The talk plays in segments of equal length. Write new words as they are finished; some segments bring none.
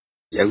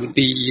I would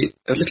be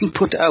a little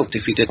put out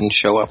if he didn't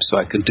show up so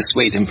I could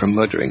dissuade him from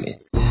murdering me.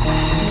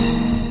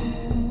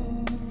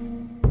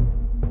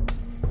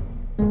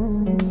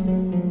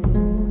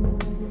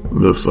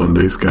 The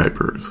Sunday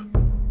Skypers.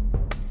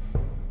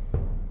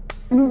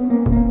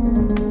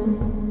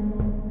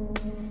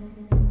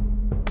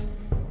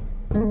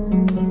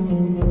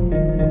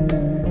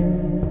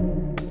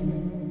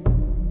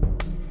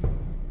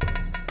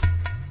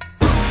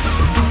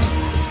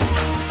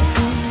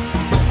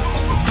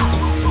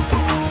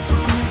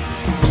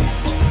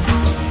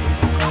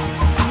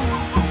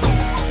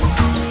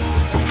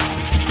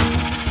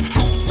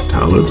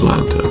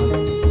 Atlanta,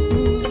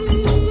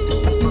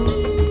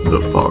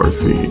 the Far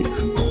Seas.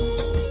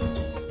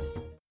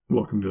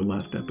 Welcome to the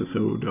last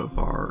episode of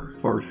our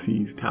Far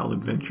Seas Tal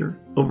adventure.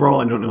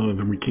 Overall, I don't know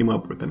that we came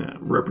up with a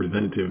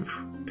representative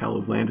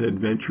Tal-Atlanta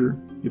adventure.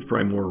 It's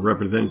probably more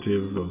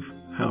representative of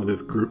how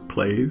this group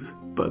plays,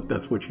 but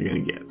that's what you're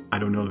going to get. I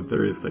don't know that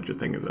there is such a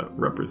thing as a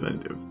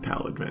representative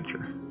Tal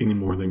adventure, any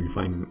more than you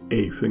find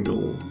a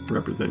single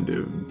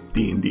representative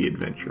D&D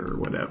adventure or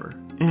whatever.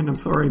 And I'm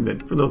sorry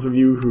that for those of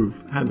you who've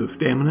had the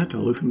stamina to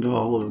listen to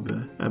all of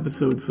the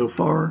episodes so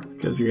far,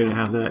 because you're going to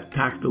have that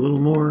taxed a little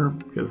more,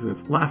 because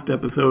this last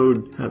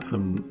episode had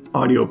some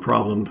audio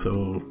problems,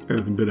 so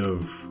there's a bit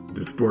of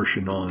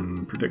distortion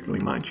on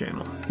particularly my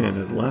channel. And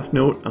as a last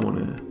note, I want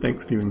to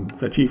thank Stephen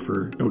Secchi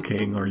for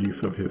okaying our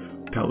use of his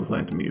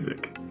Tal-Atlanta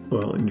music.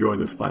 Well, enjoy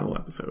this final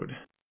episode.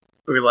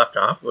 Where we left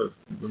off was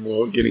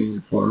Zamuel getting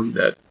informed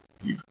that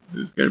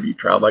there's going to be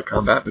trial by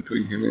combat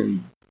between him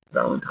and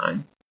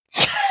Valentine.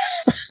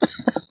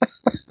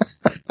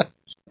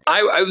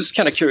 I was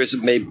kind of curious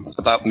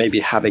about maybe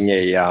having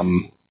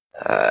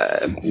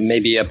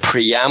maybe a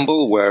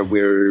preamble where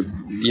we're,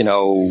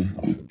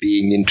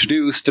 being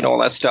introduced and all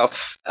that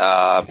stuff.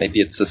 Maybe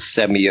it's a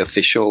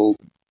semi-official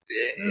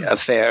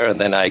affair,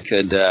 and then I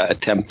could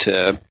attempt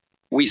to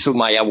weasel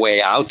my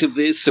way out of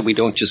this so we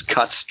don't just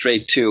cut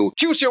straight to,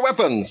 choose your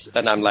weapons!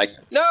 And I'm like,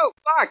 no,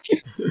 fuck!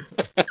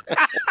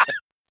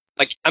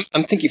 Like,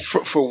 I'm thinking,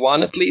 for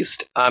one at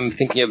least, I'm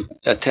thinking of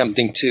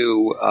attempting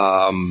to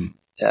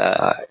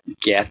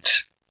get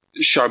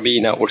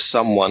Sharmina or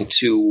someone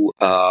to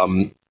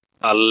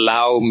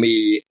allow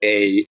me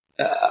a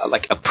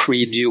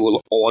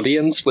pre-duel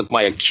audience with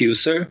my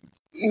accuser.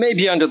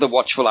 Maybe under the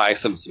watchful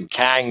eyes of some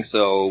Kang,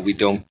 so we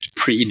don't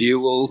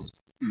pre-duel,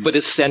 but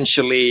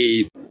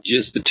essentially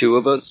just the two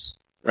of us,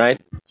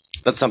 right?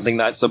 That's something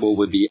that Sabul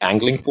would be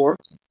angling for.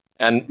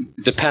 And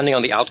depending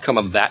on the outcome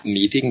of that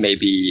meeting,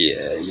 maybe,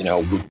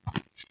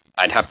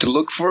 I'd have to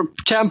look for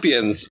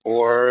champions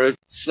or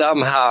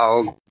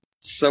somehow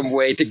some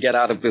way to get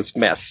out of this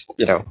mess,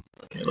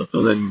 Okay,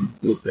 so then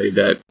we'll say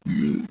that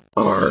you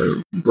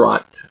are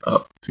brought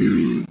up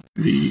to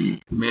the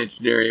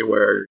mansion area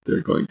where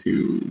they're going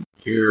to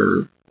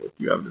hear what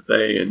you have to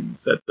say and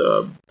set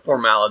the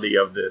formality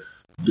of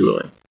this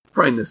dueling.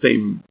 Probably in the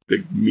same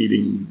big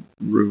meeting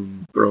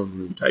room, throne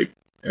room type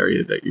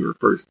area that you were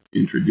first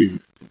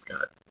introduced. It's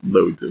got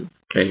loads of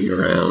Kang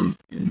around,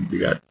 and we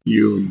got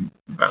you and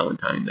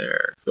Valentine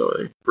there. So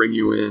they bring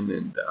you in,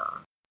 and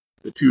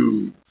the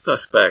two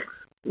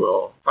suspects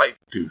will fight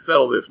to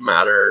settle this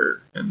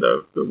matter, and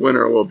the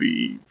winner will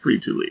be free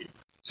to leave.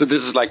 So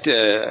this is like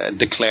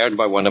declared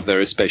by one of their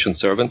Vespasian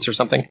servants or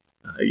something?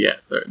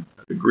 Yes,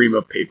 the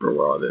Grima paper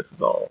where all this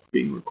is all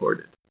being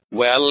recorded.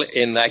 Well,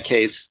 in that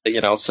case,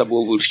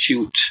 Sabul will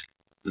shoot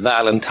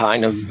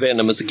Valentine a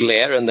venomous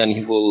glare, and then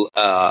he will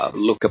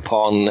look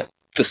upon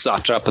the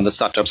satrap and the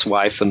satrap's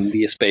wife and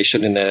the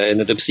Vespasian in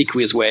an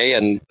obsequious way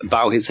and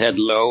bow his head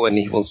low, and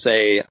he will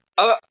say,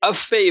 a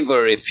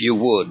favor, if you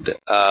would,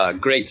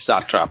 great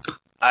satrap.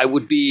 I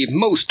would be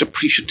most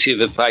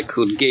appreciative if I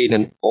could gain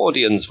an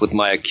audience with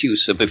my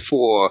accuser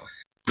before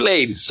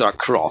blades are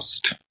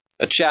crossed.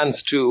 A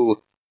chance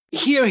to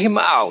hear him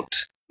out,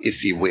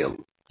 if you will.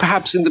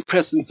 Perhaps in the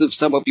presence of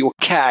some of your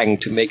Kang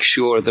to make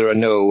sure there are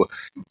no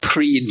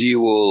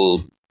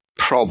pre-duel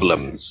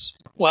problems.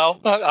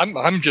 Well,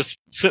 I'm just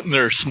sitting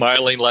there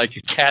smiling like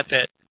a cat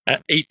that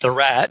ate the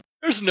rat.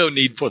 There's no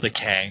need for the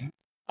Kang.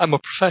 I'm a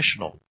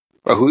professional.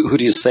 Well, who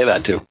do you say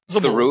that to?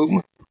 Zamul. The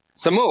room?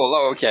 Samul,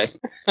 oh, okay.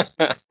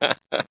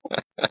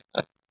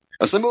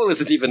 Samul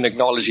isn't even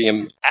acknowledging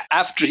him.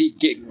 After he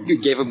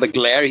gave him the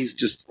glare, he's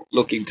just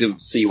looking to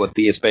see what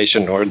the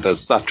Vespasian or the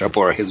satrap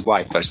or his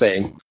wife are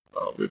saying.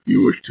 Well, if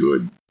you wish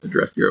to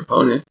address your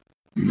opponent,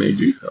 you may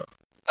do so.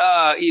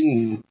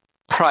 In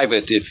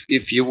private,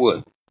 if you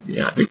would.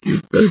 Yeah, I think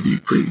you'd better be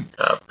pretty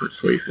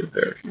persuasive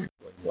there.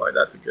 Why,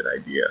 that's a good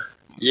idea.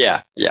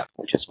 Yeah,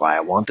 which is why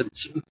I wanted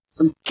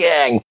some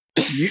Kang.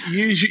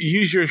 Use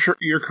your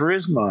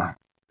charisma.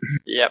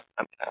 Yep,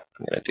 I'm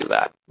gonna do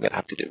that. I'm gonna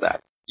have to do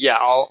that. Yeah,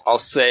 I'll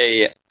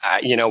say.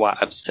 You know what?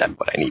 I've said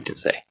what I need to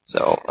say,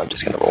 so I'm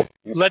just gonna roll.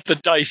 Let the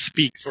dice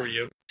speak for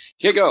you.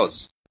 Here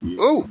goes.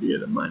 Ooh. Be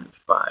at a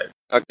 -5.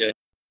 Okay.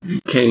 The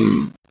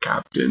King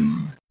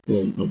captain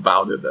will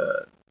bow to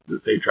the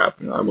satrap,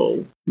 and I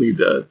will lead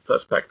the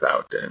suspects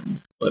out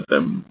and let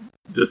them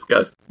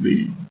discuss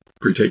the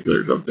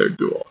particulars of their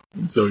duel.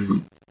 And so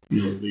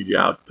he'll lead you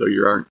out so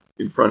you aren't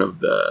in front of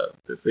the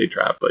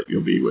satrap, but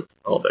you'll be with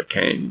all the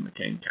Kang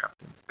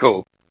captain.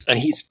 Cool. And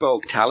he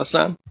spoke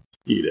Talisan?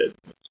 He did.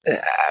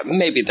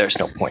 Maybe there's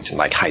no point in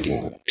like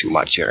hiding too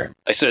much here.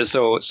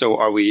 So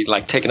are we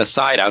like taking a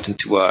side out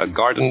into a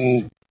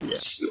garden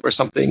or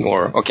something?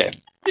 Or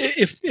okay.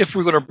 If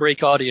we're going to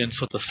break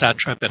audience with the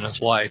satrap and his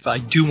wife, I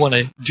do want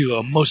to do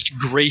a most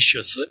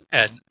gracious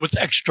and with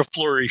extra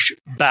flourish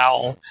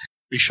bow.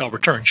 We shall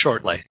return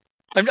shortly.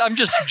 I'm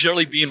just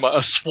generally being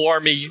a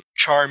swarmy,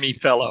 charmy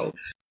fellow.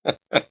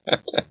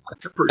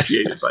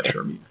 Appreciated by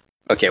Charmin.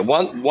 Okay,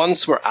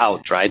 once we're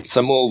out, right,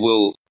 Samul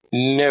will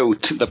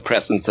note the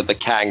presence of the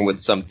Kang with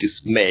some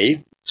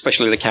dismay,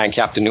 especially the Kang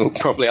captain who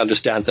probably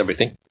understands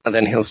everything. And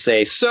then he'll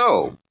say,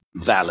 "So,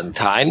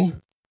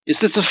 Valentine,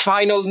 is this a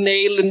final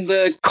nail in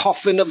the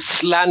coffin of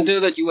slander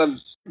that you have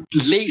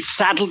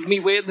saddled me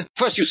with?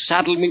 First you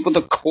saddled me with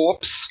a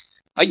corpse.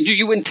 Do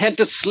you intend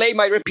to slay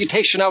my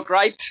reputation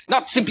outright?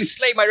 Not simply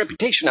slay my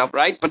reputation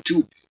outright, but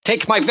to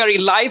take my very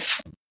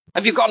life?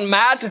 Have you gone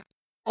mad?"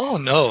 Oh,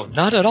 no,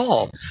 not at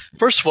all.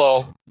 First of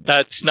all,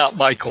 that's not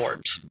my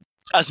corpse.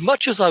 As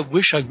much as I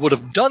wish I would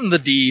have done the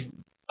deed,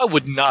 I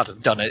would not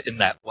have done it in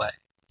that way.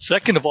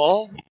 Second of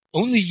all,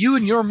 only you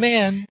and your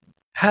man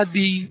had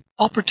the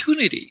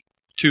opportunity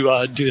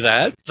to do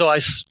that, though I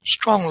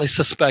strongly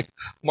suspect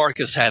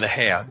Marcus had a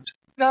hand.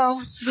 Now,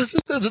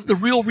 the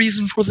real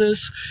reason for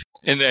this,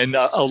 and then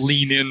I'll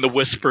lean in the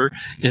whisper,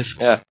 is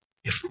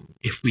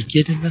if we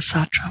get in the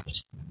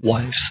satrap's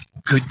wife's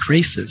good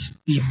graces,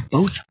 we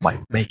both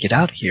might make it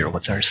out here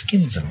with our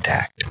skins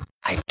intact.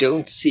 I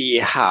don't see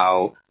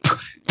how.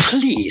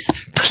 Please,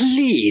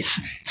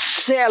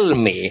 sell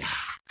me.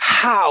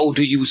 How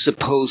do you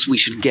suppose we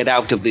should get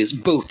out of this,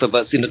 both of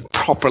us, in a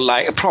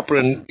proper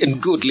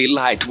and goodly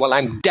light, while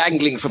I'm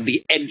dangling from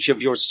the edge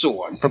of your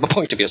sword, from the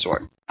point of your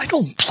sword? I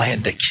don't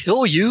plan to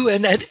kill you,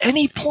 and at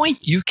any point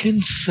you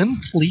can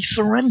simply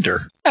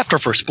surrender. After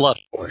first blood,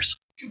 of course.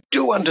 You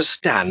do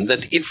understand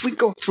that if we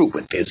go through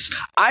with this,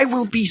 I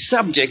will be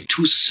subject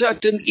to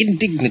certain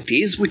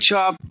indignities which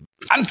are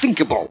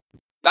unthinkable.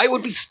 I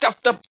would be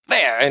stuffed up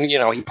there. And,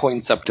 he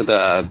points up to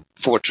the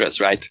fortress,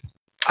 right?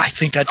 I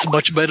think that's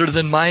much better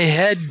than my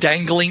head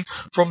dangling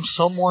from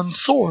someone's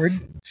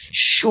sword.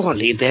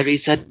 Surely there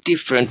is a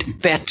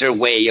different, better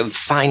way of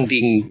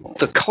finding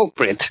the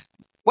culprit.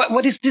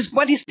 What is this?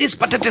 What is this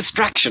but a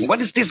distraction?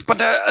 What is this but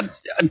a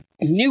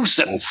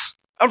nuisance?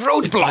 A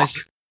roadblock?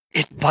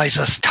 It buys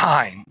us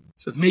time.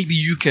 So maybe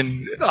you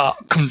can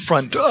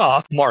confront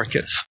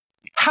Marcus.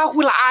 How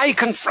will I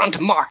confront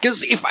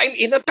Marcus if I'm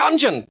in a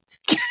dungeon?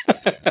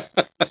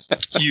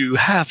 You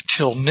have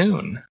till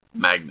noon.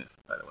 Magnus,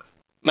 by the way.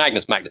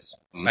 Magnus.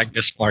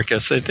 Magnus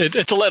Marcus.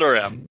 It's a letter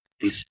M.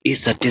 This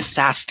is a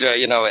disaster,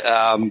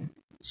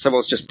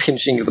 Someone's just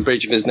pinching the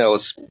bridge of his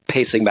nose,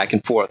 pacing back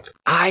and forth.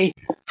 I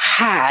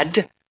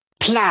had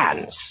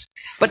plans,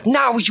 but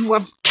now you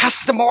have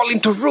cast them all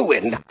into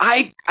ruin.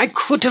 I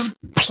could have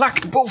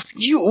plucked both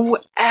you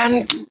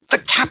and the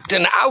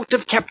captain out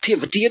of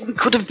captivity, and we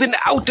could have been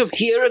out of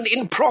here and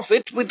in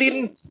profit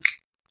within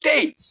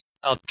days.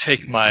 I'll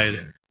take my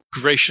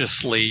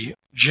graciously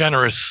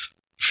generous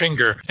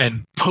finger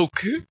and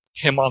poke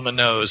him on the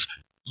nose.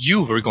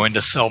 You were going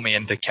to sell me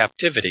into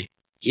captivity.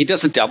 He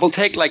does a double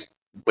take, like,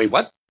 wait,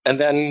 what? And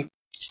then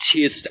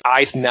his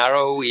eyes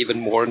narrow, even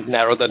more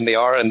narrow than they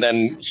are, and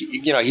then,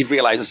 he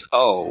realizes,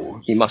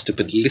 oh, he must have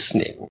been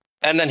listening.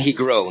 And then he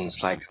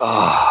groans, like,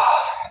 oh.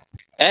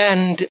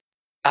 And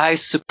I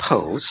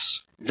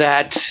suppose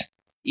that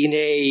in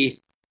a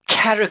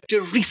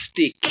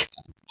characteristic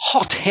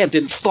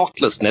hot-headed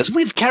thoughtlessness,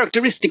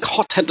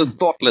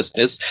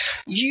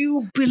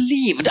 you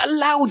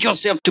allowed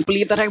yourself to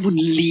believe that I would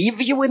leave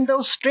you in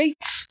those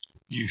straits?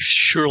 You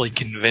surely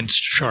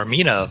convinced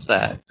Charmina of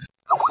that.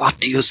 What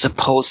do you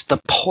suppose the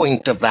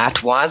point of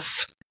that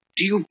was?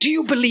 Do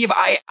you believe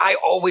I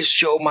always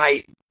show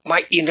my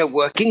inner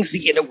workings,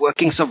 the inner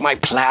workings of my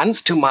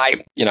plans to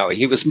my,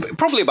 he was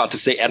probably about to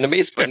say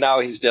enemies, but now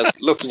he's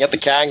just looking at the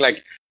Kang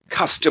like,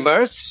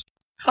 customers?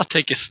 I'll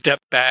take a step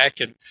back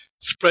and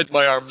spread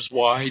my arms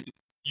wide.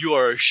 You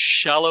are as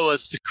shallow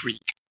as the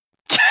creek.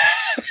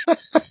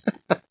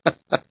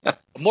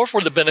 More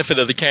for the benefit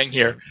of the Kang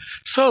here.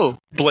 So,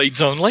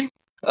 blades only?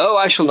 Oh,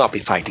 I shall not be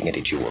fighting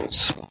any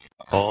duels.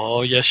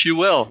 Oh, yes, you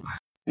will.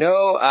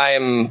 No, I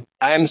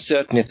am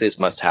certain if this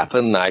must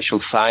happen, I shall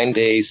find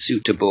a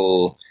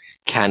suitable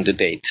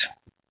candidate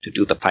to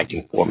do the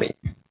fighting for me.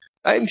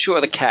 I'm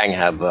sure the Kang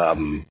have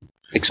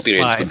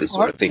experience with this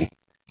sort of thing.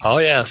 Oh,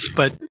 yes,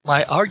 but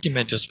my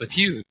argument is with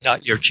you,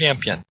 not your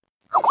champion.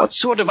 What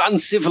sort of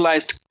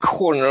uncivilized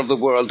corner of the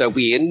world are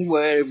we in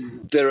where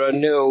there are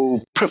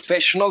no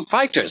professional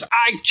fighters?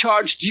 I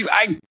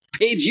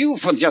paid you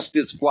for just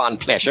this one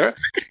pleasure.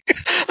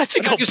 I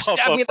think I'll puff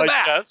up my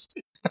chest.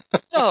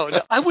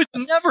 No, I would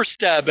never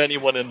stab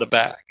anyone in the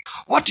back.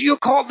 What do you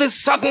call this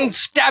sudden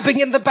stabbing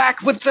in the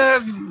back with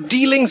the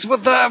dealings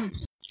with the...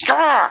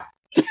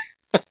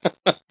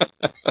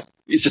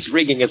 He's just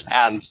wringing his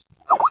hands.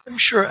 I'm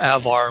sure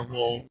Avar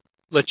will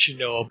let you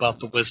know about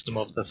the wisdom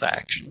of this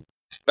action.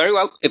 Very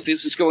well. If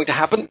this is going to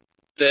happen,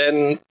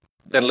 Then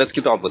let's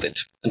get on with it.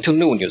 Until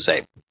noon, you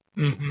say?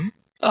 Mm-hmm.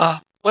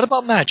 What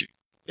about magic?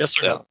 Yes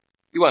or no?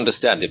 You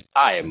understand, if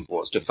I am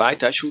forced to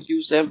fight, I should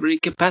use every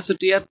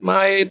capacity at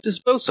my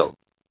disposal.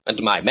 And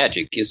my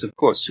magic is, of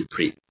course,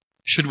 supreme.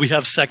 Should we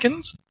have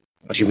seconds?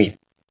 What do you mean?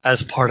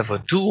 As part of a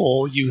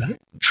duel, you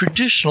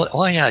traditionally...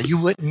 Oh, yeah, you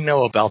wouldn't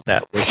know about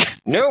that, would you?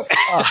 No.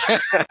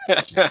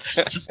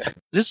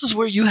 This is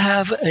where you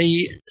have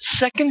a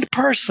second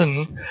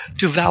person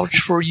to vouch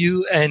for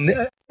you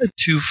and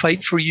to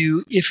fight for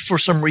you if for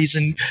some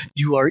reason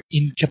you are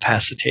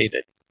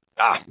incapacitated.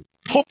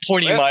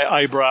 Pointing my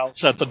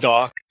eyebrows at the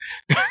doc.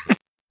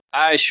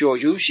 I assure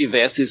you,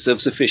 Shives is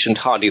of sufficient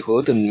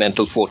hardihood and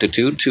mental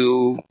fortitude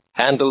to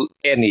handle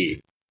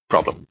any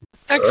problem.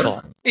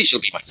 Excellent. He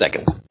shall be my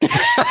second.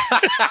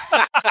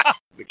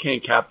 The Kang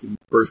captain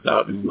bursts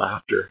out in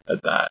laughter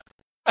at that.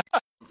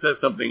 Says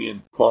something,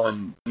 and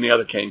Quan and the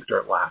other Kang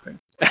start laughing.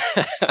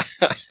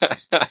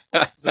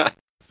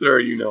 Sir,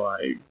 you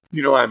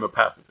know I'm a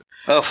pacifist.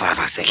 Oh, for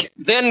heaven's sake.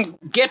 Then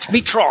get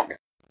me strong.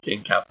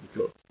 Kang captain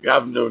goes, you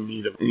have no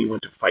need of anyone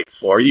to fight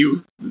for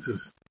you. This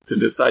is to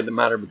decide the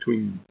matter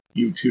between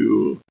you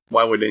two.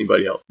 Why would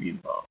anybody else be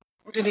involved?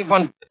 Would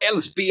anyone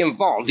else be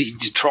involved?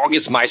 Trog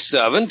is my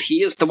servant.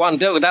 He is the one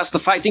who does the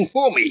fighting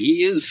for me.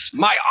 He is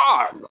my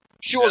arm.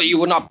 Surely you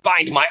will not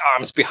bind my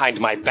arms behind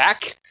my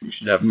back. You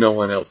should have no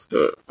one else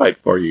to fight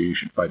for you. You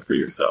should fight for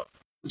yourself.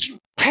 You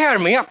pair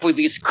me up with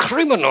this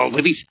criminal,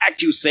 with these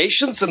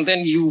accusations, and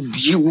then you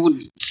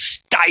would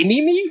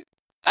stymie me?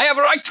 I have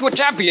a right to a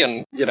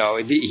champion. You know,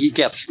 he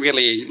gets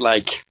really,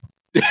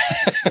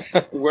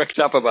 worked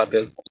up about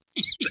this.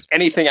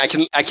 Anything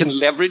I can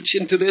leverage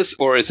into this,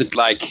 or is it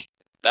like,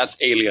 that's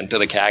alien to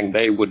the Kang?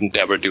 They wouldn't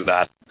ever do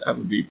that. That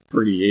would be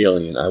pretty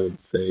alien, I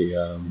would say.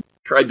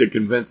 Tried to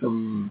convince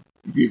him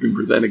if you can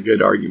present a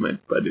good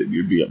argument, but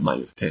you'd be at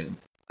 -10.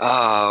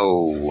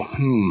 Oh,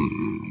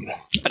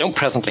 I don't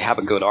presently have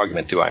a good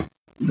argument, do I?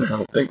 I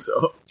don't think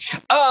so.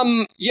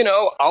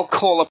 I'll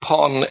call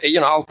upon,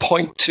 I'll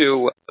point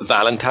to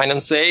Valentine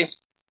and say,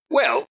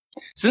 well,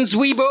 since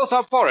we both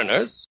are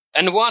foreigners,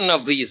 and one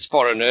of these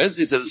foreigners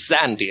is a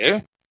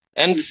Zandir,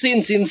 and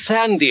since in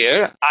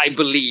Zandir, I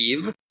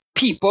believe,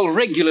 people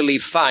regularly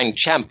find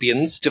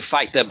champions to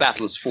fight their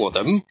battles for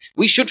them,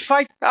 we should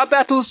fight our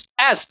battles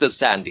as the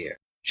Zandir,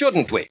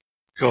 shouldn't we?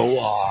 Go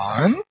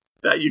on.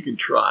 That you can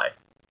try.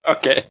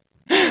 Okay.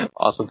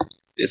 Awesome.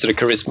 Is it a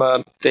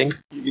charisma thing?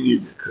 You can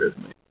use your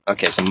charisma.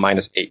 Okay, so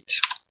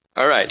 -8.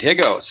 All right, here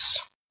goes.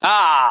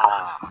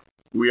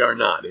 We are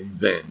not in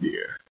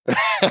Zandir.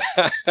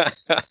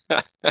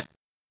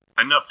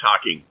 Enough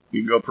talking.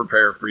 You can go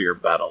prepare for your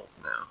battles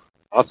now.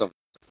 Awesome.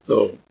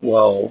 So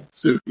while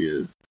Suk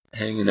is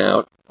hanging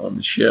out on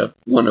the ship,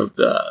 one of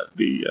the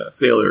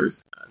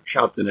sailors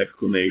shouts an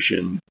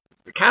exclamation.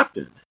 The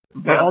captain.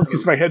 That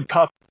gets my head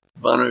puffed.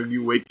 Vanna,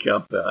 you wake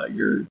up.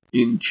 You're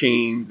in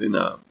chains in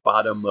the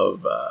bottom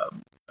of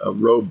a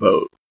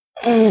rowboat.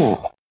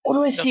 Oh, what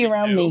do I see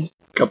around me?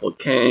 A couple of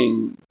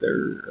Kang,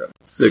 they're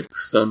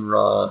 6 Sun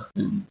Ra,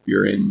 and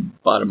you're in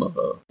bottom of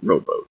a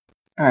rowboat.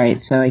 Alright,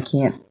 so I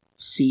can't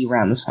see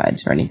around the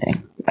sides or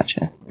anything.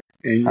 Gotcha.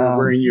 And you're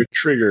wearing your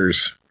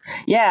triggers.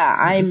 Yeah,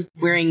 I'm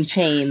wearing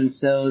chains,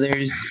 so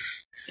there's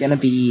gonna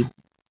be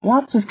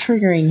lots of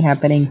triggering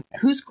happening.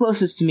 Who's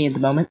closest to me at the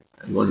moment?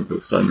 One of the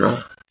Sun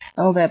Ra.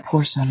 Oh, that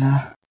poor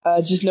Sunra.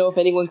 Just know if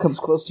anyone comes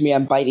close to me,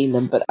 I'm biting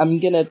them, but I'm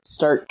gonna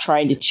start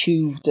trying to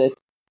chew the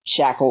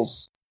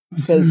shackles.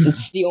 Because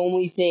it's the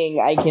only thing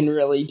I can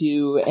really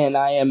do, and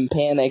I am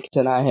panicked,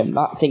 and I am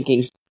not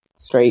thinking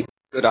straight.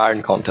 Good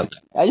iron content.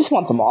 I just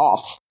want them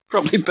off.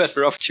 Probably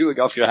better off chewing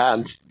off your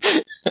hands.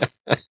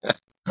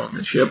 On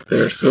the ship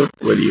there, so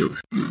what do you...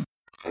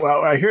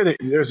 Well, I hear that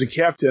there's a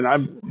captain. I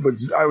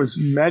was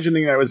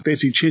imagining I was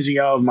basically changing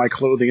out of my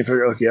clothing and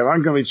figuring, okay, if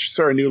I'm going to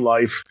start a new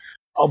life,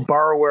 I'll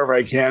borrow wherever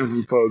I can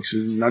from folks,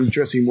 and I'm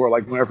dressing more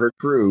like one of her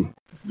crew.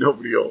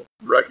 Nobody will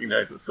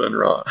recognize the Sun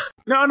Ra.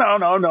 No.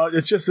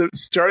 It's just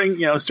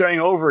starting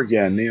over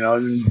again.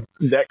 And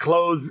that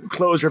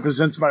clothes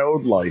represents my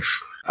old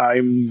life.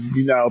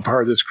 I'm now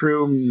part of this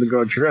crew. I'm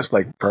going to dress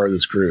like part of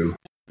this crew.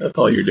 That's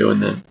all you're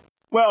doing then?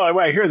 Well,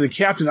 when I hear the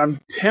captain, I'm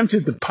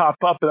tempted to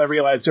pop up, and I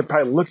realize they're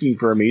probably looking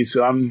for me,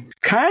 so I'm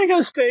kind of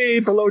going to stay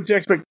below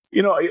decks. But,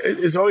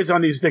 it's always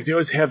on these decks. They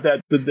always have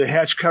that, the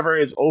hatch cover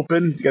is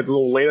open. It's got the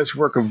little lattice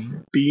work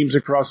of beams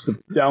across the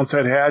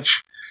downside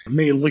hatch.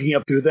 Me looking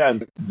up through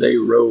that. They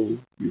row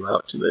you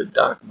out to the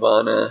dock,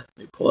 Vanna.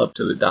 They pull up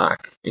to the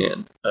dock,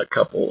 and a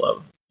couple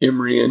of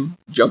Imrian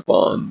jump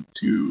on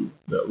to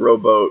the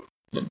rowboat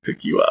and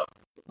pick you up.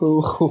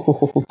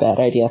 Ooh, bad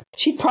idea.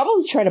 She'd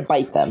probably try to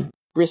bite them,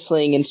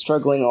 bristling and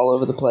struggling all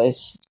over the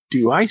place.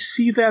 Do I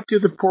see that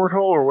through the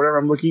porthole or whatever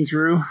I'm looking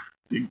through?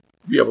 To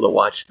be able to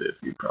watch this,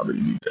 you probably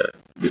need to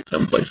get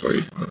someplace where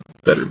you have a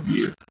better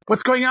view.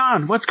 What's going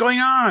on?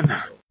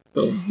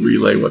 They'll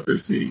relay what they're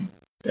seeing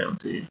down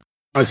to you.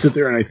 I sit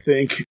there and I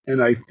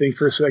think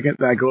for a second,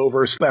 then I go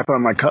over, slap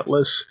on my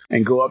cutlass,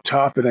 and go up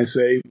top, and I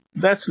say,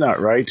 that's not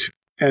right,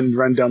 and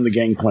run down the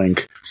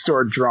gangplank,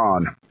 sword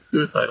drawn.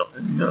 Suicidal,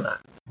 didn't know that.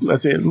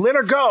 let's see, let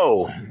her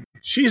go.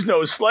 She's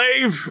no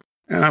slave.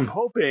 And I'm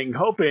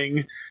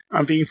hoping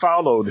I'm being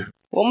followed.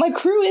 Well, my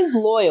crew is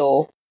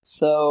loyal,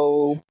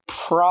 so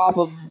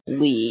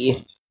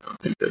probably. I don't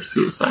think they're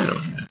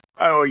suicidal yet.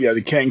 Oh, yeah,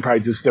 the Kang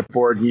probably just stepped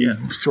forward and you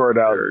sort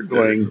out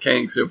going.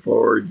 Kang step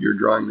forward, you're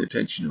drawing the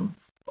attention of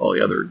all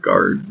the other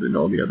guards and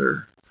all the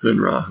other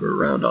Sunra who are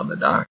around on the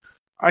docks.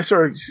 I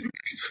sort of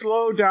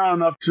slow down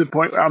enough to the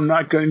point where I'm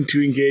not going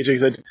to engage. I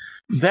said,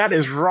 that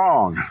is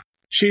wrong.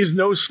 She's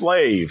no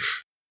slave.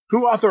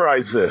 Who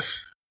authorized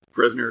this?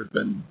 Prisoner has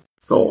been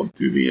sold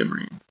to the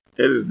Imrians.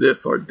 It is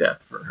this or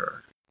death for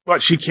her.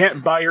 What, she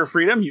can't buy her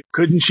freedom?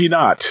 Couldn't she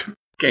not?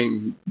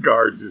 Kang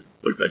guard just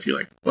looks at you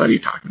like, what are you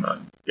talking about?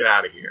 Get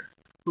out of here.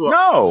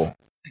 No!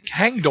 The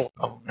Kang don't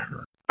own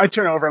her. I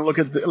turn over and look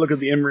at the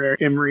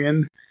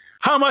Imrian.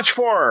 How much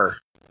for her?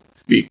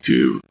 Speak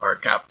to our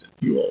captain.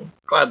 He will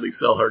gladly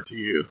sell her to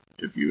you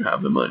if you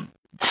have the money.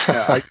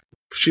 I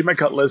sheet my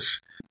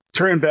cutlass,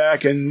 turn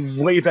back, and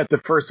wave at the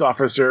first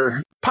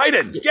officer.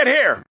 Pyden, get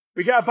here!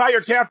 We gotta buy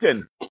your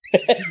captain!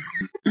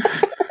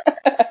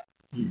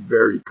 He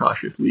very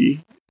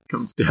cautiously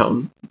comes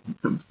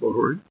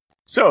forward.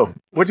 So,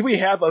 what do we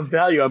have of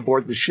value on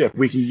board the ship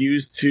we can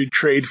use to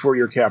trade for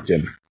your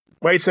captain?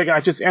 Wait a second, I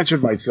just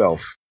answered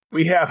myself.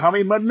 We have how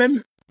many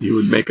mudmen? You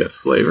would make us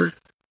slavers?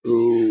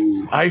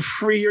 Ooh. I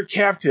free your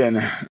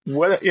captain.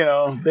 What,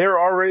 they're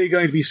already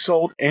going to be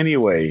sold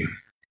anyway.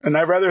 And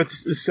I'd rather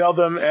sell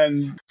them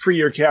and free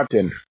your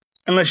captain.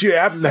 Unless you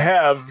happen to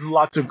have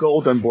lots of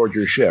gold on board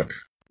your ship.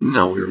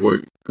 No,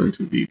 we're going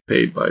to be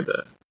paid by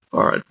the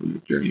Farad for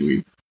this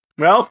journey.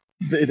 Well,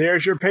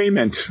 there's your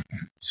payment.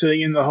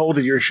 Sitting in the hold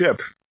of your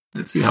ship.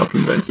 Let's see how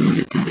convincing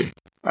you can be.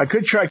 I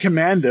could try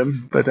command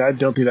him, but I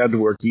don't think that would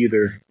work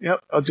either. Yep,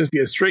 I'll just be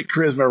a straight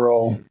charisma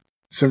roll.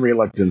 Some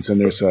reluctance on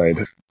their side.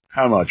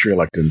 How much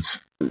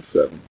reluctance?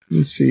 7.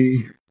 Let's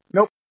see.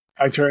 Nope.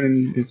 I turn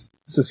and it's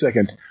a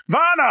second.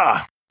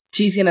 Vanna!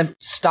 She's gonna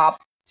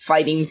stop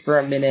fighting for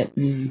a minute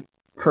and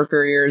perk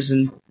her ears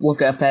and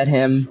look up at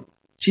him.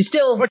 She's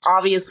still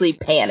obviously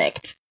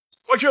panicked.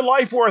 What's your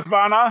life worth,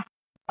 Vanna?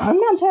 I'm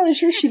not entirely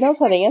sure she knows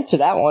how to answer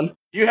that one.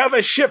 You have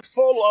a ship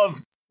full of,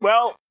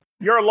 well,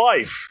 your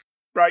life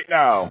right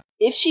now.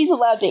 If she's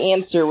allowed to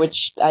answer,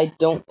 which I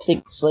don't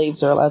think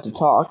slaves are allowed to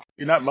talk.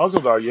 You're not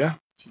muzzled, are you?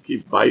 She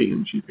keeps biting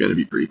him. She's going to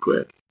be pretty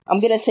quick.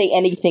 I'm going to say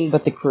anything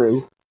but the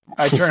crew.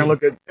 I turn and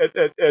look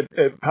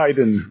at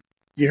Pyden.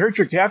 You hurt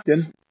your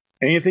captain.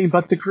 Anything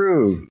but the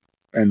crew.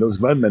 And those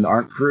mudmen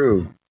aren't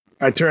crew.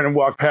 I turn and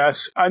walk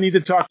past. I need to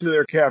talk to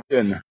their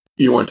captain.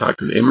 You want to talk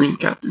to the Imrian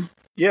captain?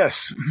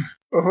 Yes.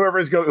 Or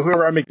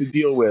whoever I make the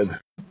deal with.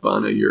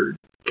 Vanna, you're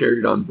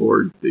carried on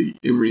board the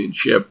Imrian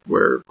ship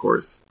where, of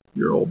course,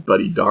 your old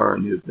buddy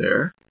Darn is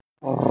there.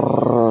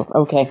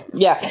 Okay.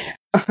 Yeah.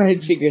 I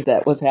figured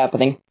that was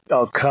happening.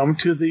 I'll come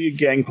to the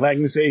gangplank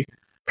and say,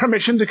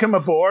 permission to come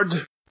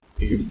aboard.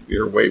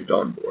 You're waved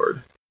on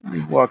board.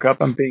 I walk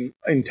up. I'm being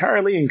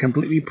entirely and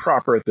completely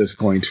proper at this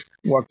point.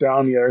 Walk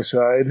down the other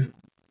side,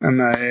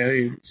 and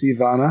I see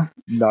Vanna,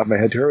 nod my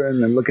head to her,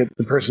 and then look at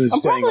the person who's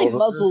standing over her. I'm probably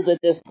muzzled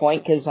at this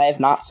point because I have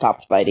not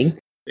stopped fighting.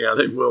 Yeah,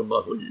 they will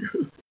muzzle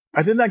you.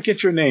 I did not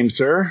get your name,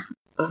 sir.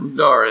 I'm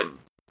Darren.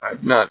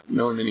 I've not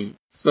known any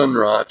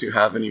Sunra to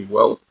have any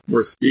wealth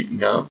worth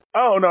speaking of.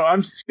 Oh, no,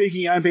 I'm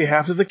speaking on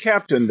behalf of the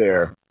captain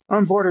there.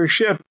 On board her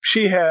ship,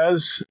 she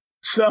has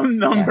some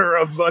number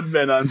of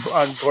mudmen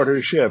on board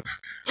her ship.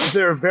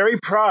 They're very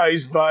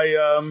prized by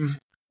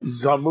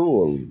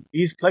Zamul.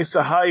 He's placed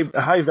a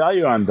high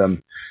value on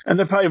them, and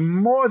they're probably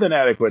more than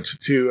adequate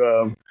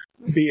to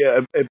be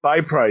a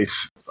buy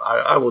price.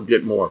 I will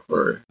get more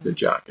for the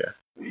Jaka.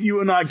 You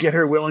will not get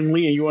her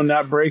willingly, and you will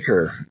not break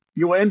her.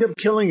 You will end up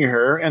killing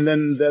her, and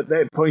then at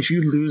that point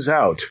you lose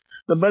out.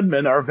 The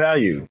mudmen are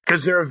value,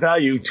 because they're of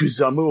value to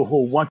Zamul, who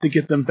will want to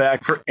get them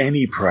back for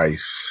any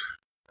price.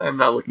 I'm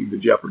not looking to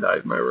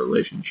jeopardize my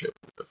relationship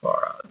with the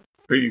Farad.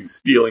 Are you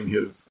stealing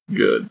his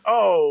goods?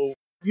 Oh,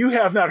 you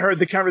have not heard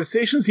the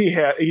conversations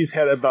he's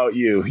had about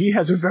you. He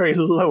has a very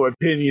low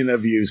opinion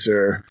of you,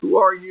 sir. Who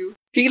are you?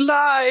 He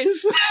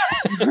lies!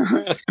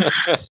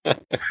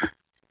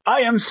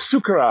 I am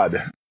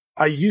Sukarad.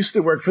 I used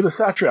to work for the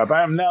satrap.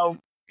 I am now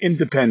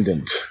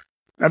independent.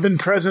 I've been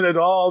present at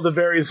all the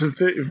various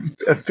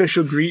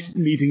official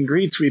meet and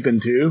greets we've been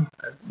to.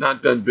 I've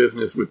not done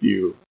business with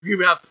you. If you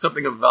have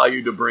something of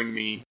value to bring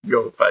me,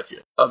 go fetch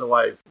it.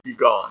 Otherwise, be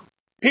gone.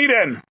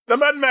 Peden, the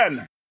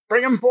mudmen,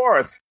 bring him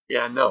forth.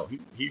 Yeah, no,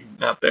 he's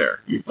not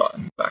there. He's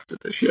back to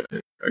the ship.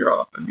 You're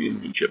off on the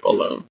Indian ship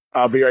alone.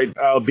 I'll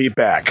be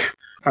back.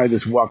 I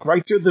just walk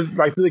right through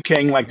the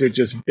king like they're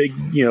just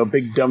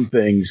big dumb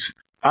things.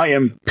 I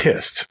am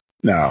pissed.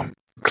 Now,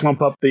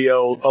 clump up the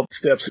old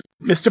steps.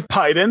 Mr.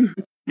 Pyden,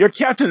 your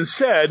captain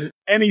said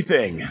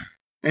anything,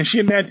 and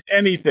she meant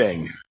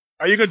anything.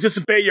 Are you going to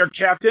disobey your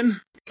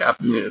captain? The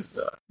captain is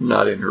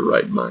not in her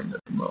right mind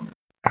at the moment.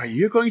 Are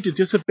you going to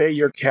disobey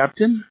your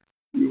captain?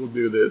 We will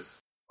do this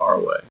our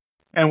way.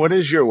 And what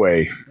is your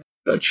way?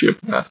 That ship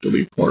has to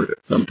leave port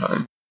at some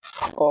time.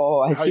 Oh,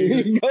 I see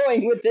where you're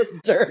going with this,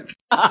 Dirk.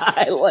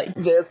 I like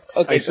this.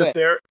 Okay, I sit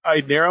there,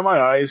 I narrow my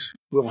eyes.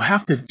 We'll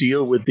have to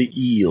deal with the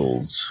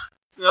eels.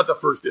 It's not the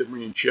first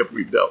Isthmian ship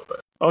we've dealt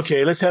with.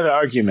 Okay, let's have an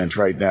argument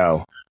right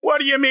now. What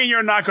do you mean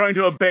you're not going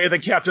to obey the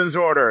captain's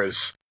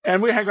orders?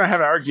 And we're going to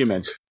have an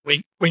argument.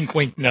 Wink, wink,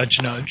 wink,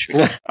 nudge, nudge.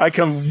 I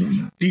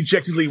come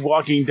dejectedly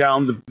walking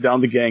down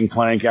the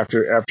gangplank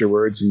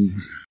afterwards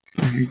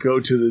and go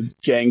to the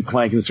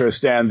gangplank and sort of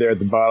stand there at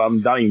the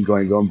bottom, not even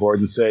going to go on board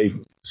and say,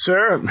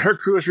 "Sir, her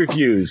crew has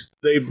refused.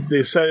 They've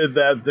decided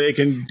that they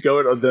can go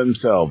it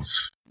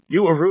themselves.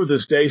 You will rue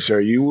this day, sir.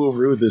 You will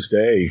rue this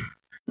day."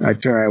 I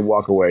turn and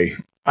walk away.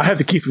 I have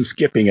to keep from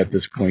skipping at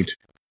this point.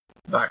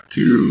 Back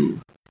to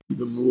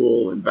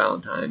Zamul and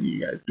Valentine.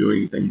 You guys do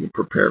anything to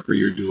prepare for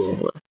your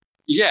duel?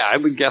 Yeah, I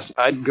would guess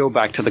I'd go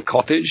back to the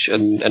cottage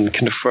and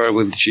confer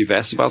with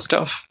Chives about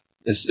stuff.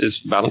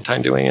 Is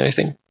Valentine doing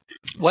anything?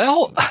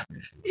 Well,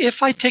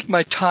 if I take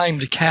my time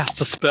to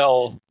cast a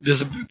spell,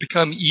 does it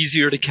become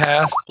easier to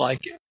cast?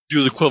 Like,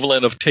 do the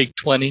equivalent of take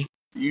 20?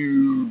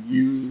 You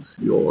use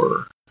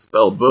your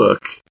spell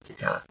book to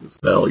cast the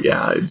spell.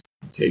 Yeah, it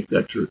takes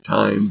extra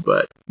time,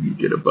 but you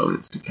get a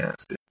bonus to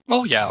cast it.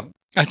 Oh, yeah.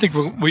 I think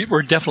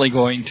we're definitely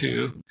going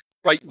to.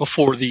 Right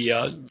before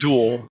the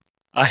duel,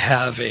 I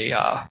have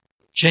a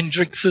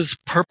Gendrix's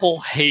Purple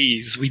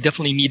Haze. We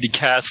definitely need to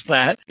cast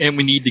that, and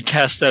we need to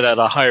cast that at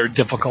a higher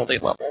difficulty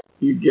level.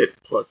 You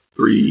get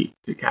 +3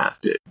 to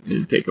cast it,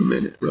 and take a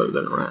minute rather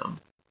than a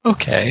round.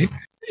 Okay.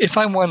 If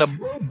I want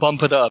to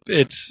bump it up,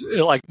 it's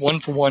like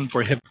 1-for-1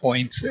 for hit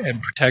points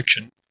and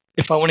protection.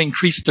 If I want to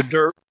increase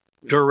the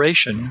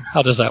duration,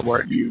 how does that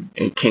work? You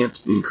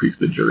can't increase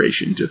the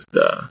duration, just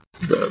the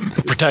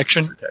protection?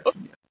 protection, yeah.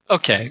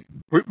 Okay.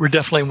 We're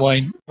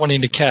definitely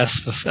wanting to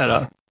cast this at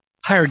a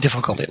higher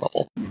difficulty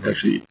level.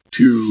 Actually,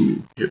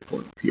 2 hit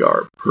point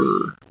PR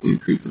per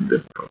increase in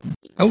difficulty.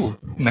 Oh,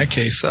 in that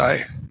case,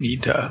 I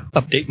need to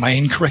update my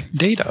incorrect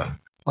data.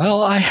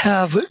 Well, I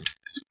have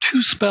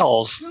 2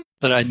 spells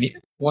that I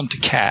want to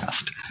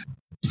cast.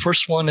 The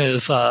first one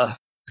is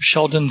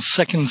Sheldon's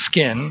Second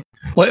Skin.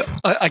 Well,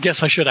 I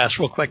guess I should ask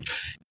real quick.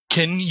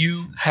 Can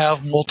you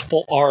have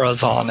multiple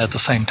auras on at the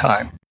same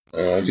time?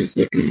 Just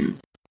looking,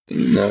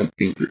 not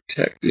being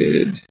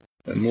protected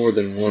by more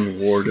than one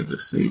ward of the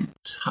same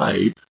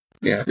type.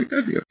 Yeah, I think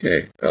that'd be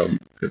okay.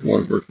 Because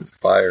one's versus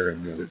fire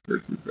and the other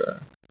versus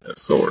a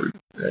sword,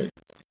 right?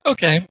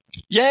 Okay.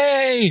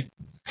 Yay!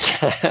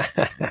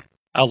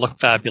 I'll look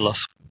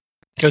fabulous.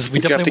 Because we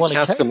definitely want to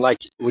cast them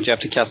would you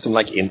have to cast them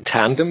like in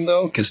tandem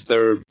though? Because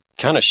they're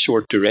kind of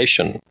short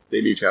duration. They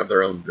each have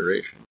their own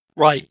duration.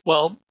 Right.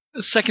 Well,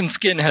 Second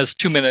Skin has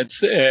 2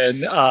 minutes,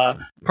 and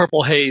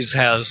Purple Haze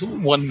has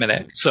 1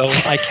 minute. So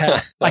I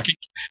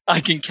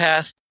can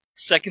cast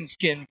Second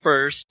Skin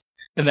first,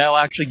 and that'll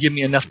actually give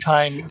me enough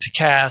time to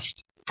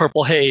cast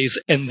Purple Haze,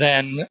 and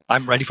then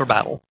I'm ready for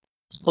battle.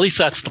 At least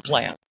that's the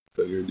plan.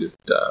 So you're just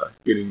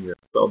getting your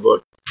spell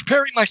book.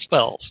 Preparing my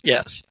spells,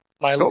 yes.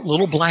 My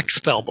little black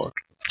spell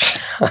book.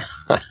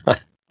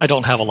 I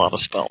don't have a lot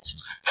of spells.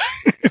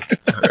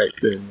 All right,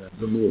 then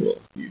Zamul, what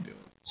are you doing?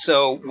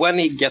 So when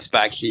he gets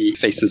back, he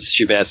faces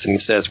Chives and he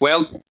says,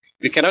 "Well, if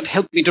you cannot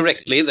help me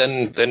directly,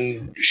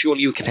 then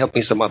surely you can help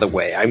me some other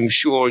way. I'm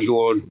sure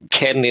your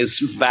ken is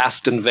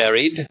vast and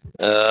varied.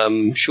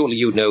 Surely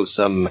you know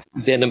some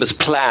venomous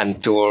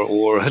plant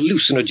or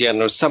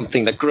hallucinogen or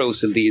something that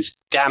grows in these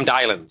damned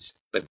islands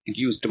that I could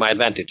use to my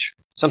advantage.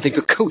 Something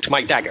to coat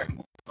my dagger."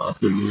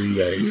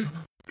 Possibly I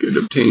could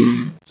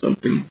obtain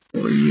something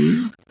for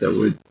you that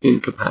would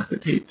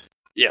incapacitate.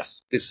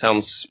 Yes, this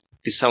sounds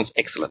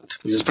excellent.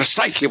 This is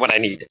precisely what I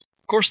need.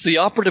 Of course, the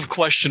operative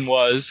question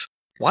was,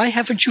 why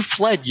haven't you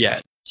fled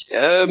yet?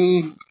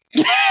 I'm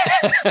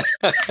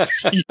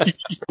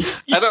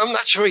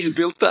not sure he's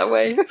built that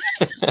way.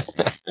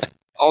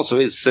 Also,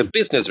 his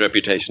business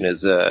reputation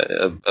is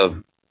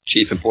of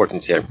chief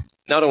importance here.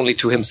 Not only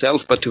to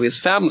himself, but to his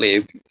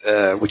family,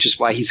 which is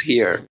why he's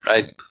here,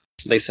 right?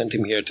 They sent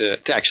him here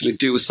to actually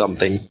do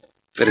something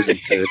that isn't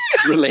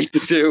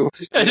related to,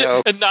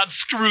 and not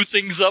screw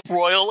things up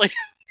royally.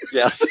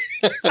 Yes.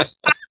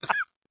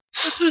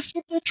 It's a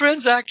simple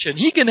transaction.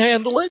 He can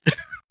handle it.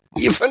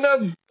 Even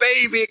a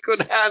baby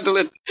could handle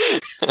it.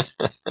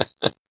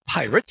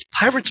 Pirates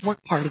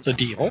weren't part of the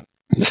deal.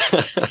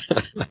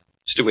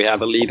 Do we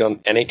have a lead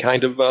on any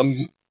kind of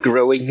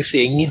growing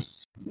thing?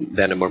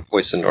 Venom or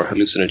poison or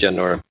hallucinogen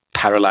or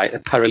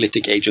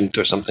paralytic agent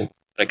or something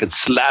I could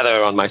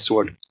slather on my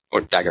sword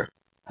or dagger.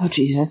 Oh,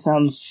 geez, that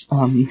sounds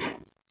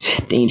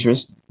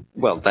dangerous.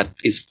 Well, that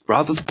is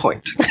rather the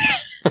point.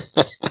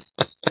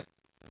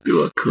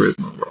 Do a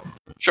charisma roll.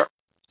 Sure.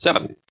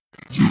 7.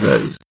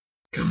 Chivas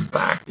comes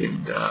back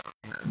and has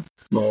a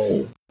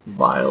small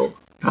vial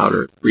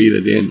powder. Breathe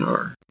it in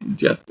or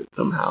ingest it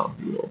somehow.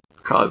 It will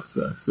cause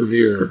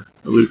severe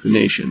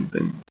hallucinations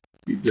and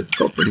be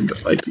difficult for him to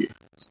fight you.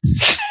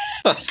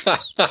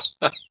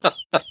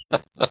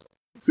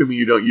 Assuming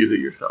you don't use it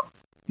yourself.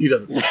 He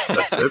doesn't.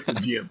 That's the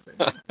GM thing.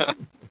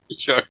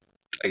 Sure.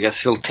 I guess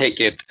he'll take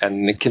it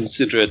and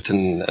consider it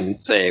and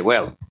say,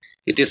 well,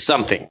 it is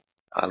something.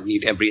 I'll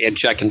need every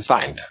edge I can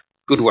find.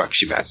 Good work,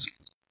 Shivas.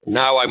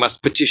 Now I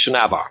must petition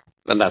Avar.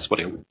 And that's what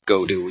he'll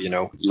go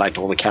do, light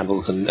all the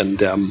candles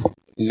and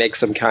make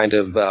some kind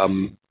of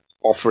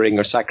offering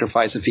or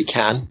sacrifice if he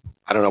can.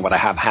 I don't know what I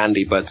have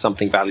handy, but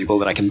something valuable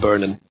that I can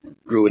burn and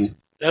ruin.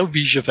 That would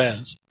be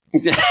Javaz.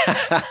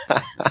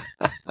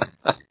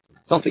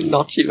 Something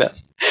not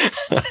Shivas.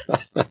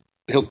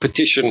 He'll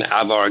petition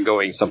Avar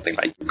going something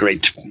like,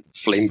 Great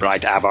flame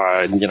bright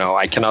Avar,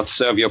 I cannot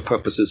serve your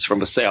purposes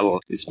from a cell.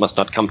 This must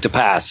not come to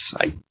pass.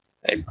 I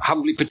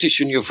humbly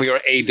petition you for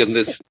your aid in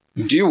this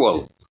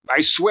duel.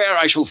 I swear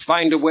I shall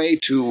find a way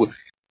to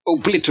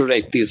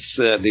obliterate this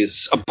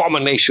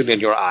abomination in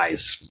your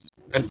eyes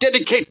and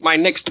dedicate my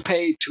next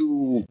pay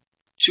to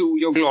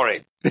your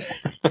glory.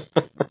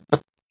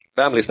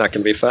 Family's not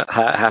going to be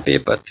happy,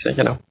 but,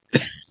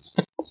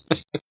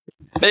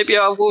 maybe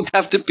I won't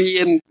have to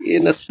be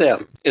in a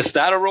cell. Is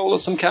that a role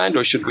of some kind,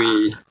 or should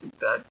we...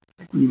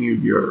 We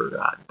need your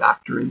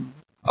doctrine.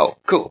 Oh,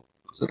 cool.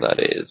 So that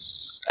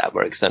is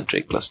Avar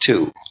Eccentric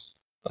 +2.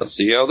 Let's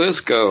see how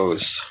this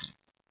goes.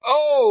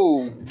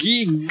 Oh,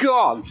 ye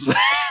gods!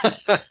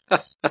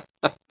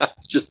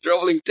 Just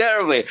rolling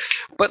terribly.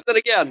 But then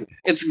again,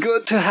 it's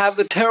good to have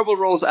the terrible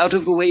rolls out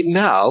of the way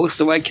now,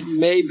 so I can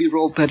maybe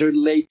roll better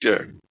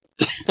later.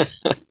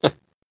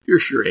 You're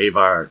sure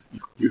Avar,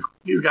 he's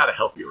got to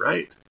help you,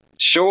 right?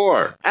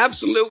 Sure,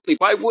 absolutely.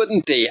 Why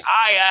wouldn't he?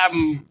 I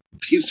am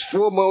his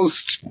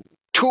foremost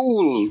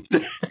tool.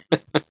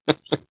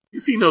 You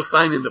see no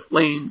sign in the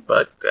flames,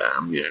 but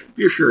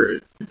you're sure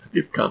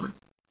it's coming.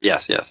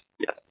 Yes.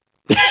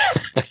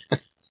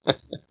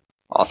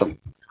 Awesome.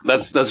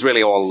 That's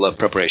really all the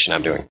preparation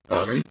I'm doing.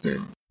 All right,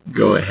 then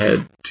go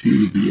ahead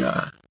to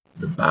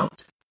the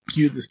bout.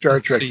 Cue the Star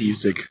Trek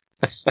music.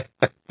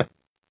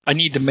 I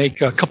need to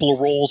make a couple of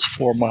rolls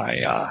for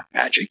my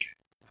magic.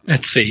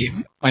 Let's see.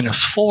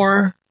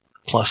 -4,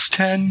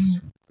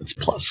 +10, it's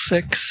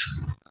 +6.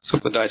 So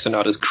the dice are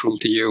not as cruel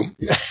to you.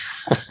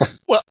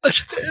 Well,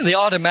 they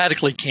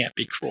automatically can't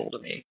be cruel to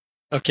me.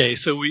 Okay,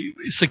 so we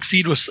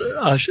succeed with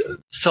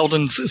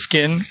Selden's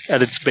skin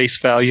at its base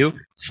value.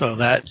 So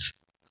that's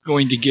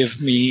going to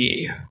give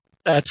me...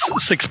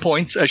 That's 6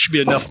 points. That should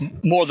be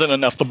more than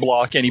enough to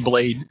block any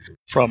blade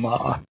from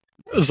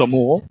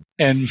Zamul.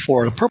 And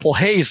for the purple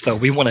haze, though,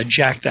 we want to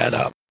jack that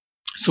up.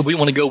 So we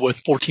want to go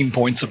with 14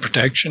 points of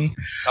protection.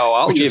 Oh,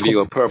 I'll give you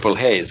a purple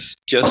haze.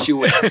 Just you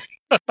wait.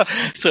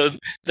 So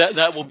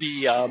that will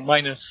be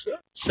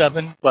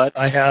 -7, but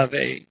I have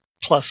a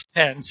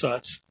 +10, so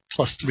that's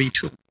 +3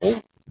 to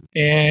roll.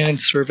 And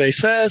survey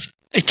says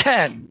a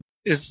 10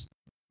 is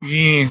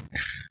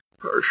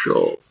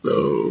partial.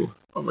 So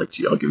I'll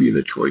give you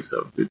the choice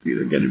of it's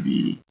either going to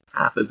be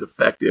half as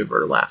effective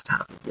or last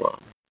half as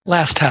long.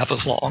 Last half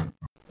as long.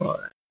 All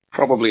right.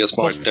 Probably a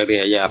smart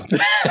idea, yeah.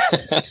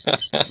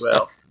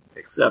 Well,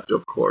 except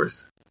of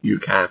course you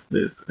cast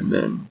this and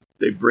then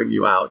they bring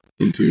you out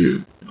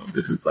into,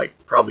 this is like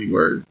probably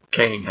where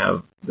Kang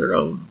have their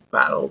own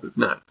battles. It's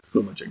not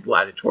so much a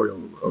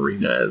gladiatorial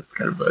arena as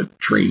kind of a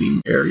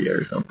training area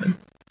or something.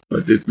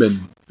 But it's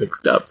been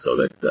fixed up so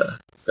that the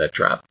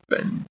Satrap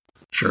and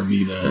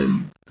Sharmina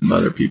and some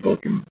other people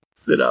can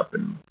sit up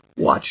and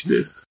watch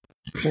this.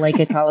 Like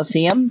a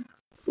coliseum?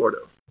 Sort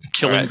of.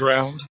 Killing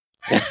ground.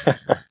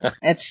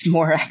 That's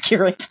more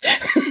accurate.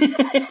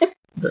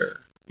 They're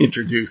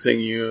introducing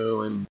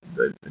you, and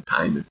the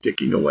time is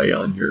ticking away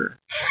on your...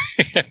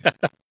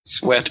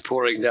 Sweat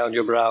pouring down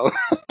your brow.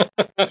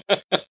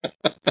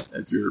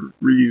 As you're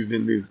wreathed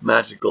in these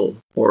magical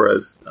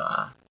auras.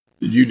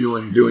 Did you do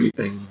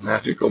anything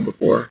magical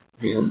before?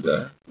 And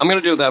I'm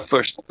going to do that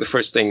first. The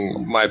first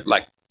thing,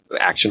 my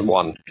action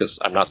 1, because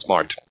I'm not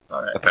smart,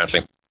 all right.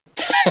 Apparently.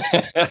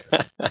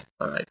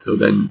 All right, so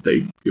then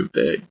they give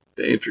the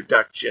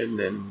introduction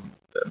and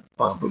the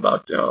bump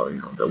about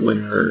the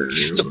winner.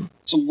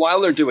 So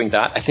while they're doing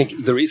that, I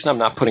think the reason I'm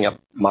not putting up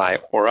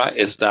my aura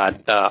is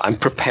that I'm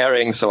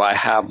preparing, so I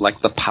have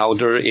the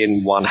powder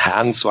in one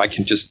hand, so I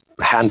can just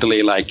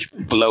handily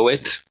blow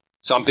it.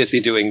 So I'm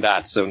busy doing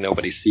that, so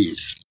nobody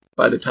sees.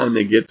 By the time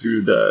they get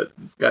through the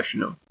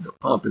discussion of the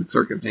pomp and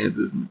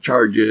circumstances and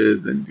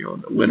charges, and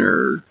the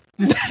winner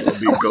will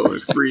be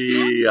going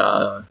free.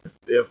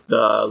 If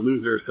the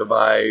loser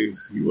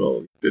survives, he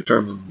will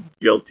determine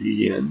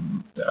guilty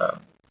and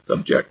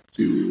subject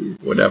to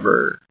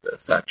whatever the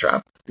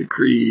satrap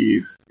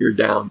decrees. You're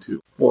down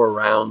to 4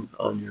 rounds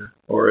on your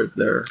auras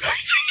there.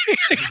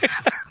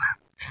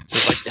 So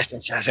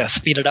it's yes,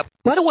 speed it up.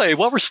 By the way,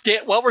 while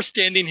we're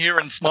standing here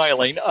and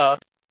smiling,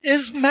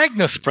 is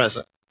Magnus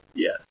present?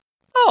 Yes.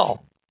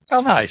 Oh,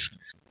 how nice.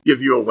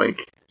 Gives you a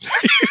wink.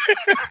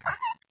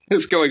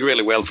 It's going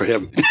really well for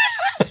him.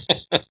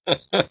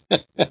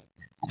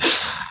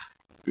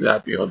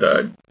 That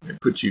they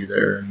put you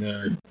there in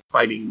the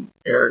fighting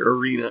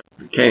arena.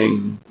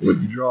 Kang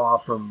withdraw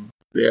from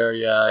the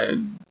area,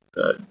 and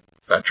the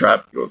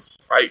satrap goes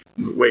fight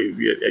and waves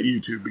at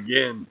you to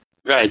begin.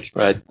 Right.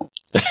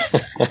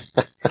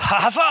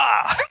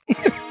 Huzzah!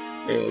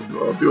 And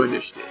we'll do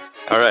initiative.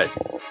 All right.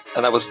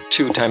 And that was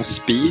 2 times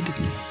speed?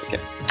 Okay,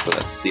 so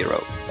that's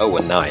 0. Oh,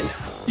 and 9.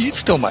 You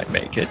still might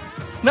make it.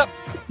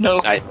 No.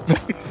 Nice.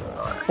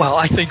 Well,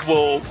 I think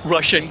we'll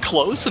rush in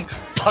close and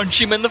punch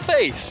him in the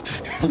face.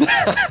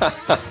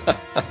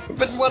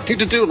 Been wanting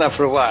to do that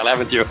for a while,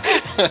 haven't you?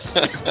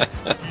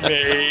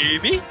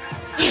 Maybe.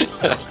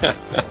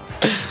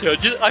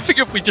 I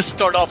figure if we just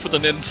start off with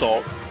an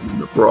insult.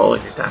 The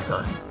brawling attack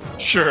on him.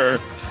 Sure.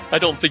 I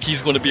don't think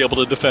he's going to be able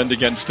to defend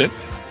against it.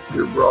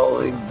 You're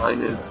brawling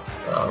minus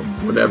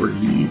whatever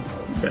you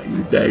got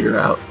your dagger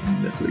out,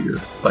 and that's what you're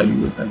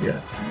fighting with, I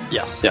guess.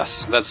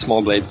 Yes. That's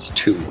small blades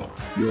 2.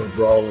 Your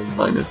brawling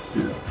minus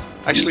is...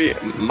 Actually,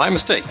 my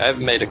mistake. I've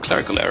made a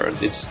clerical error.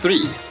 It's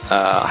 3.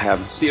 I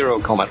have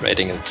 0 combat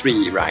rating and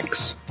 3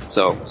 ranks.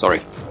 So,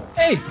 sorry.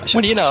 Hey,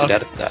 what do you know? should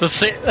edit that.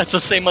 That's the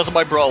same as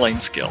my brawling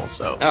skill,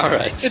 so... All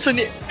right. It's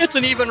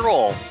an even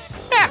roll.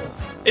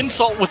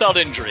 Insult without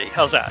injury.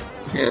 How's that?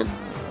 10.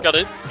 Got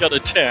a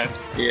 10.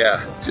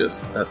 Yeah,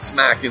 just a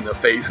smack in the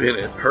face and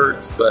it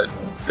hurts, but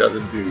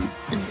doesn't do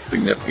any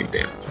significant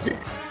damage to you.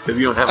 Because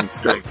you don't have any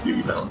strength, do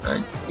you,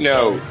 Valentine?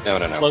 No.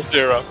 Plus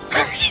 0.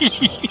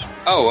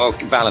 Oh,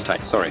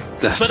 Valentine, sorry.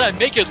 But I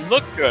make it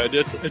look good.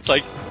 It's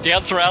like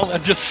dance around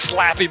and just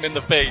slap him in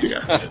the face.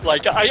 Yeah.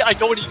 Like I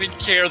don't even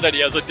care that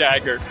he has a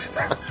dagger.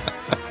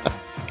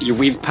 You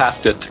weave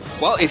past it.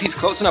 Well, if he's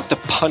close enough to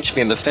punch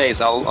me in the face,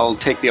 I'll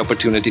take the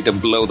opportunity to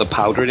blow the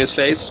powder in his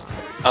face.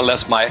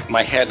 Unless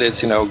my head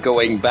is,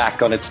 going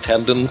back on its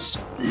tendons.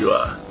 You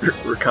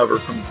recover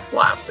from the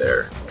slap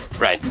there.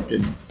 Right. You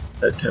can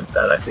attempt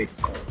that. I think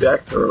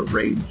Dex or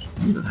range,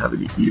 you don't have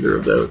either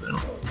of those. I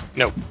don't.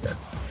 No. Yeah.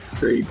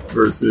 Straight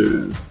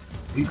versus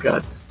he's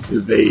got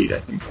evade. I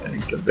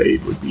think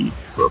evade would be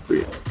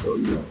appropriate. So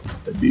you're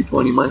a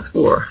D20 minus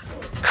 4.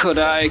 Could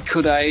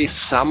I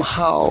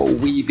somehow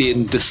weave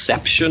in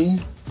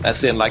deception?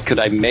 As in, could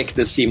I make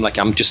this seem like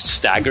I'm just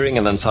staggering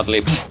and then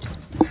suddenly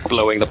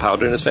blowing the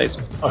powder in his face?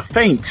 A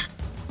feint.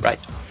 Right.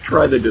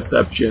 Try the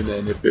deception,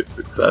 and if it's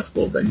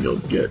successful, then you'll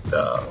get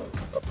a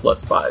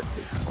 +5.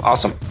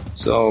 Awesome.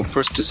 So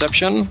first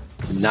deception,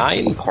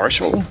 9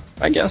 partial,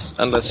 I guess,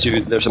 unless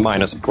there's a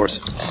minus, of course.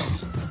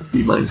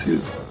 B minus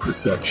is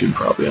perception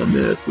probably on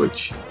this,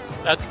 which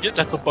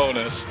That's a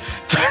bonus.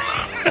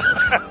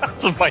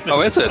 That's a minus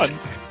Oh, is it? 1.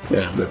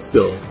 Yeah, that's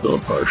still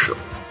partial.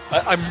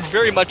 I'm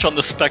very much on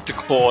the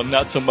spectacle and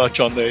not so much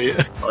on the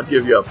I'll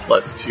give you a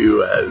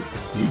 +2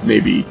 as he's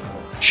maybe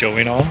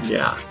showing off.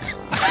 Yeah.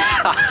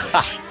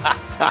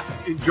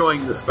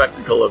 Enjoying the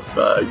spectacle of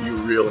you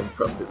reeling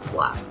from his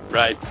slap.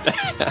 Right.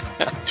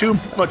 Too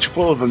much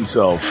full of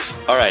himself.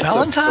 All right.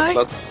 Valentine? So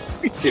let's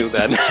do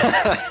then.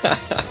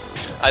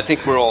 I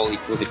think we're all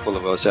equally full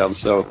of ourselves,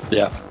 so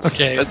yeah.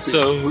 Okay, Let's see.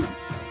 so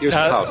Here's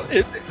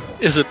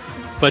the powder.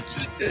 but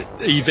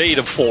evade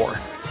of 4,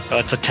 so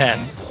it's a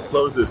 10.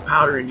 Blows his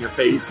powder in your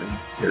face and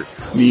you're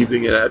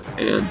sneezing it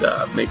and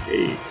make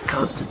a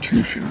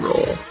constitution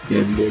roll.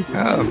 And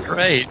Oh,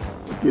 Great.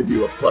 we'll give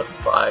you a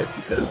 +5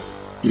 because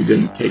you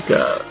didn't take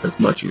as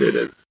much of it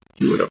as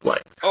you would have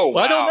liked. Oh, wow.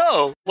 Well, I don't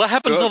know. What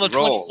happens Good on a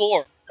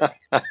roll.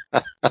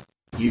 24?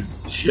 He's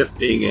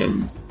shifting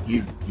and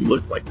he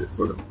looks like this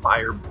sort of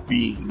fire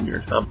being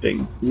or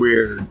something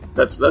weird.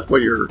 That's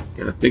what you're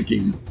kind of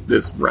thinking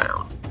this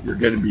round. You're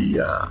going to be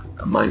a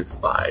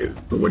 -5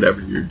 for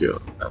whatever you're doing.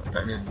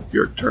 And it's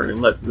your turn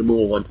unless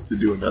Zamul wants to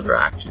do another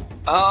action.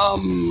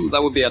 That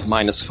would be at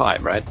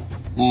 -5, right?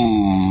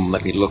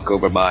 Let me look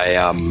over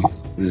my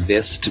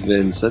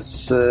vestments.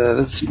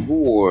 That's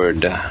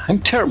ward. I'm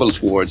terrible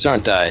at wards,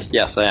 aren't I?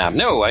 Yes, I am.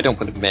 No, I don't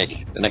want to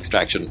make the next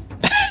action.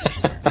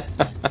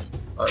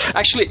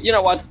 Actually, you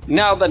know what?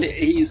 Now that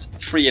he's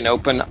free and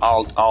open,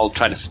 I'll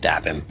try to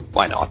stab him.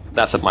 Why not?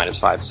 That's at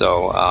 -5,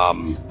 so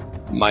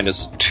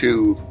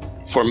 -2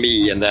 for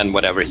me, and then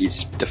whatever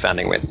he's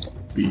defending with.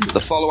 The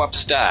follow-up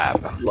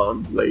stab.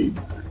 Long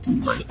blades, D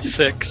minus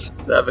 6.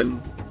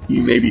 7.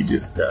 You maybe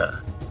just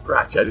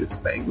scratch at his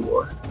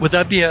Spangalore. Would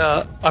that be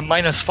a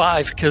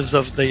 -5 because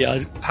of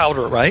the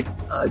powder, right?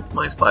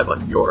 -5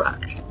 on your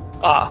action.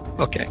 Ah,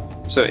 okay.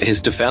 So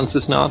his defense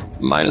is not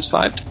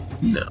 -5?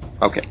 No.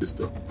 Okay. Just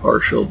a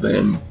partial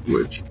then,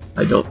 which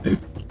I don't think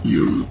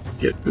you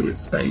get through his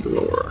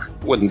Spangalore.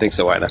 Wouldn't think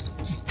so either.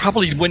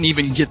 Probably wouldn't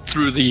even get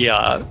through the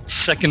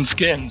second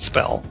skin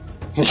spell.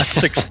 That's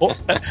 6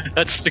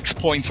 that's 6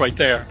 points right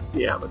there.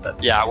 Yeah, but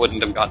that's... Yeah, I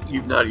wouldn't have gotten.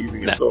 He's not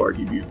using a sword,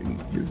 he's using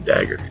his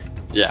dagger.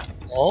 Yeah.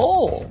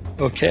 Oh,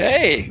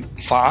 okay.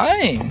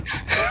 Fine.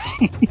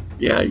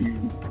 Yeah, you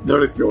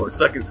notice your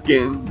second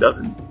skin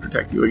doesn't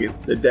protect you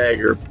against the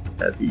dagger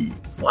as he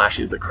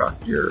slashes across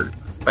your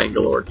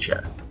Spangalore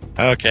chest.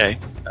 Okay.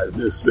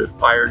 This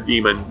fire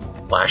demon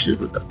flashes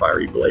with the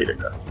fiery blade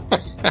across.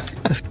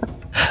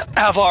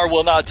 Avar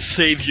will not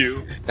save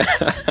you.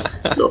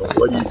 So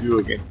what do you do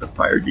against the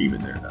fire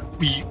demon there now?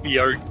 We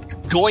are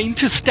going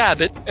to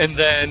stab it, and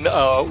then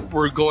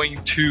we're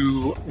going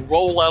to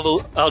roll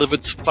out of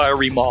its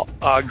fiery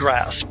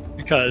grasp,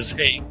 because,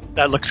 hey,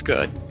 that looks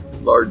good.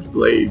 Large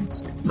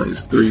blades,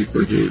 -3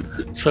 for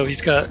his. So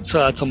that's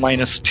a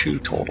 -2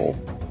 total,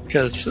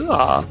 because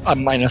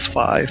I'm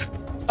 -5.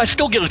 I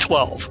still get a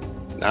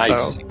 12. Nice.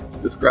 So,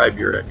 Describe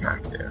your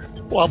attack there.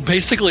 well,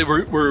 basically,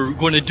 we're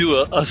going to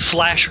do a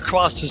slash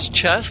across his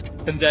chest,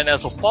 and then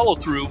as a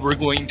follow-through, we're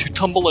going to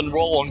tumble and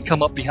roll and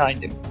come up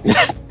behind him.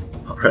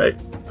 All right.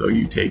 So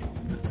you take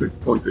 6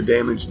 points of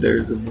damage.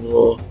 There's a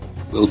mule.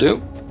 Will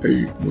do. Or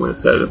you want to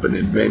set up an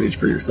advantage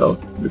for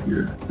yourself with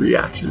your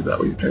reaction? Is that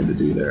what you're trying to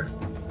do there?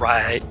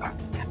 Right.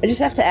 I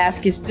just have to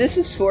ask, is this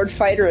a sword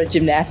fight or a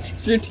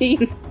gymnastics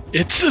routine?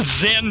 It's a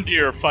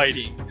Xandir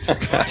fighting.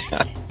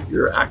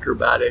 Your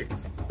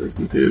acrobatics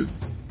versus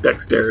his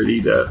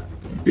dexterity to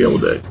be able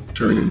to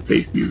turn and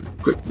face you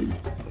quickly.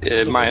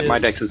 My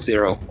dex is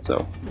 0,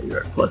 so You're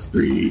at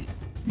 +3.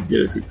 You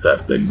get a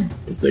success, then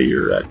we'll say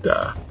you're at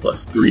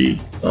 +3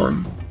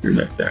 on your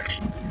next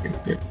action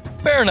against him.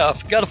 Fair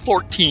enough. Got a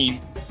 14.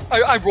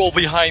 I roll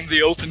behind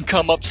the oath and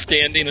come up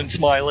standing and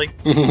smiling.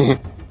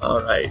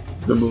 All right,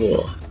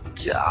 Zamul.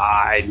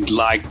 I'd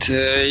like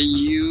to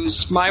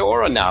use my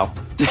aura now.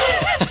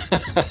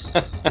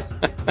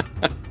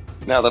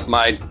 Now that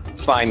my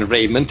fine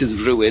raiment is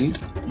ruined.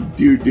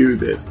 You do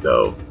this,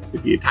 though.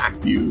 If he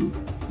attacks you,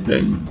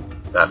 then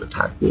that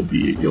attack will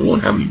be... You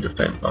won't have any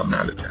defense on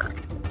that attack.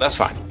 That's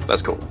fine.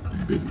 That's cool.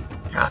 You're busy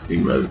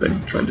casting rather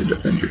than trying to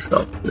defend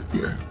yourself with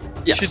your...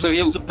 Yeah, She so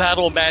he'll, gives a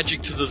battle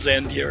magic to the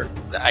Xandir.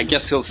 I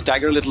guess he'll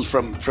stagger a little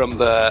from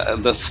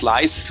the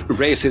slice,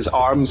 raise his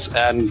arms,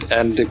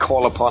 and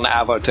call upon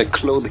Avar to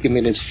clothe him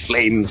in his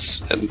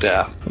flames, and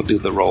we'll do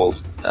the roll.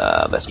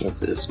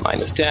 Vestments is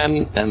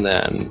 -10, and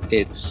then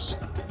it's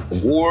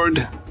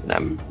ward, and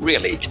I'm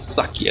really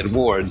sucky at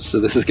wards, so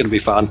this is going to be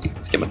fun.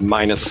 I'm at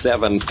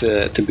 -7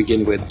 to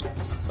begin with.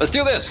 Let's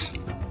do this!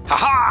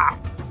 Ha-ha!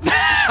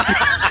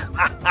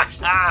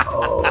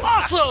 Oh,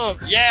 Awesome!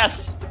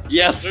 Yes!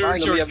 Yes, There's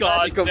finally your a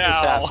magic god of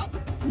now.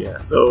 success. yeah.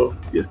 So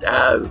just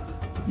as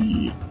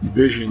the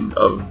vision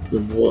of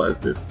Zamul as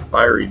this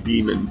fiery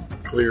demon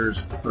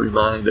clears her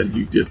mind and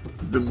he's just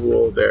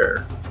Zamul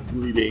there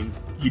bleeding,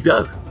 he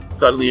does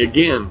suddenly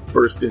again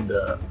burst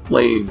into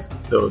flames,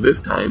 though this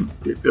time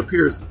it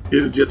appears it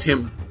is just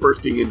him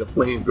bursting into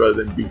flames rather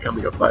than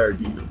becoming a fire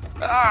demon.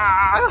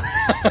 Ah!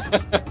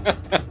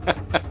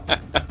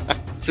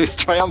 So his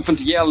triumphant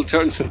yell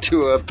turns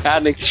into a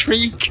panicked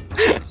shriek.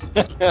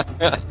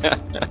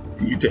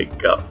 You take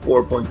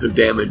 4 points of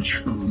damage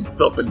from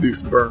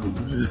self-induced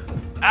burns.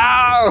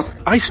 Ow!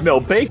 I smell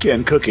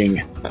bacon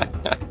cooking.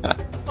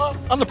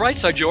 On the bright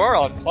side, you are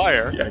on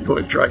fire. Yeah, you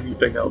want to try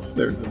anything else?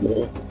 There's a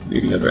mole.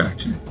 Any other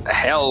action?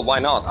 Hell, why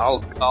not?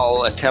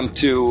 I'll attempt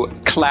to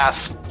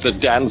clasp the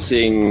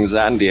dancing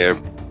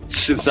Xandir.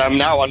 Since I'm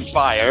now on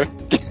fire,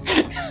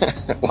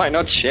 why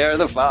not share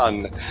the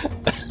fun?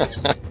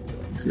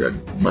 So you're at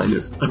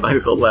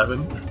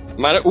 -11.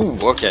 Ooh,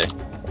 okay.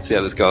 Let's see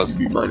how this goes. You'd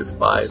be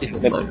 -5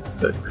 and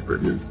 -6 for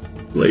his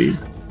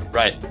blades.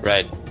 Right.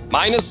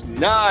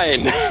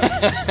 -9.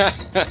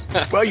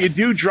 Well, you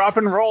do drop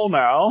and roll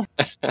now.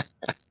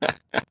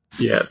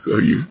 Yeah, so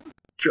you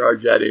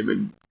charge at him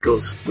and go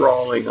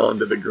sprawling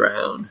onto the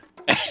ground.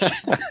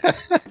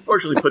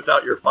 Fortunately, puts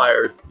out your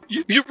fire.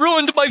 You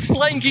ruined my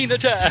flanking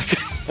attack.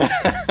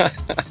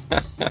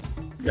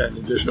 You got an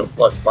additional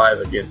 +5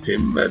 against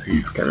him as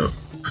he's kind of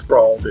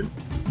sprawled and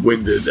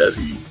winded as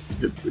he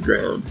hits the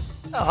ground.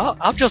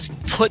 I'll just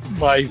put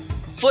my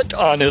foot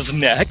on his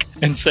neck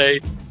and say,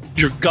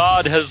 "Your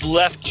god has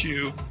left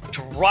you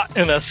to rot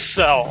in a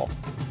cell."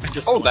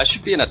 Oh, that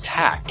should be an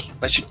attack.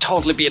 That should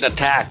totally be an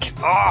attack.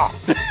 Oh!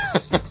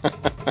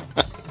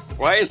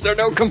 Why is there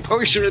no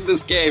composure in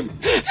this game?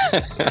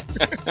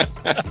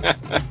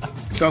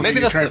 Sounds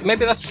Maybe like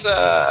that's.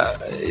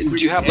 Do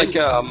you have like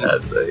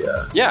As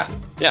a, Yeah.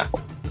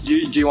 Do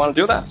you want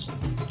to do that?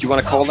 Do you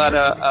want to call that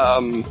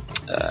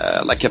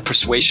like a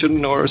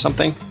persuasion or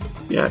something?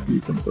 yeah, be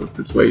some sort of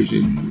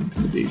persuasion,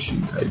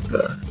 intimidation type.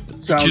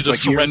 sounds Choose a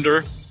like you're-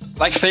 surrender.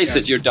 Like, face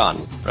it, you're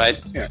done, right?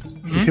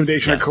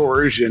 intimidation or Yes.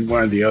 coercion,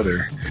 one or the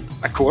other.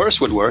 A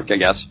course would work, I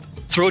guess.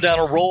 Throw down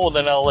a roll, and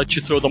then I'll let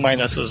you throw the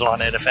minuses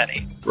on it, if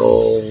any.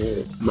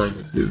 Roll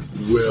minus his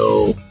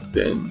will.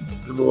 Then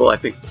Zamul, I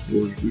think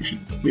we should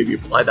maybe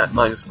apply that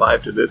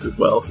 -5 to this as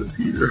well, since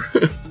you're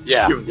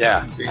Yeah, Give it yeah,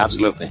 something.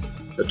 absolutely.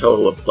 a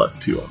total of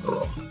 +2 on the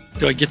roll.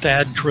 Do I get to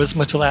add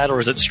charisma to that, or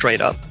is it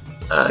straight up?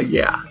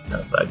 Yeah,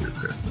 outside your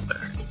charisma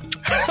there.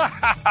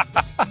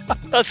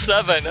 A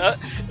 7.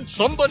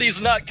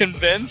 Somebody's not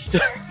convinced.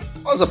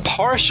 Well, as a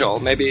partial,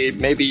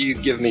 maybe you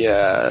give me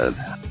a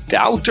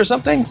doubt or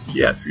something.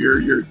 Yes,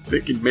 you're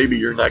thinking maybe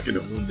you're not going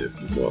to win this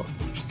as well.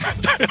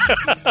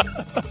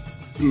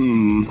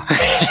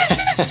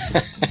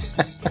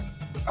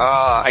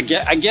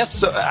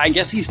 I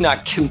guess he's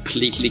not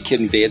completely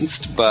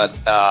convinced, but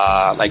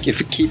like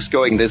if it keeps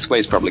going this way,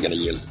 he's probably going to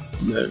yield.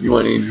 If you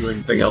want to do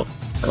anything else,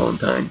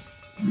 Valentine,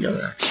 the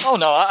other action. Oh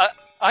no,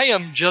 I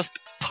am just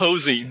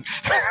posing.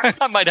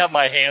 I might have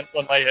my hands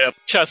on my hip,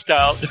 chest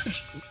out,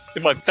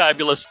 in my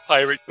fabulous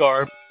pirate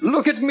garb.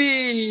 Look at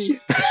me!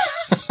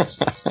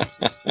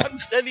 I'm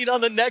standing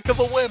on the neck of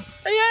a wimp.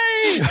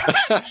 Yay!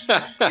 Not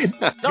Hey,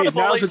 a bully,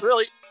 now's a-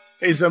 really.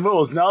 Hey,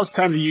 Zamuls, now it's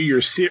time to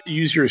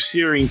use your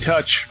searing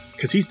touch,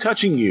 because he's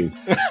touching you.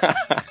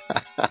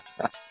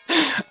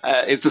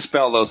 It's a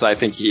spell, though, so I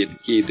think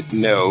he'd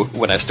know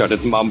when I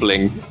started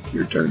mumbling.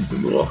 Your turn,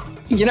 Zamul.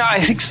 I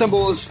think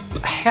Sambo's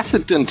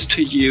hesitant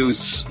to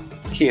use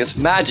his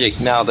magic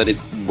now that it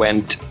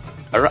went.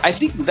 I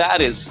think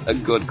that is a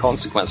good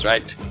consequence,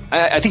 right?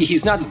 I think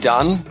he's not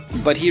done,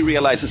 but he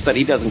realizes that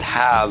he doesn't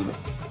have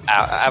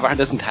Avar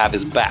doesn't have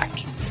his back.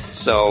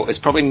 So it's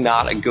probably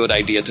not a good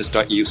idea to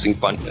start using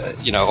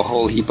a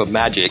whole heap of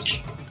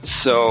magic.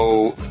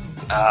 So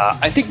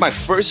I think my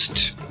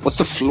first... What's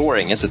the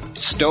flooring? Is it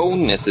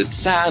stone? Is it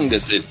sand?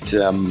 Is it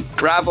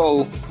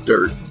gravel?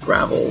 Dirt,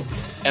 gravel.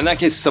 In that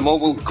case, Samo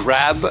will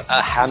grab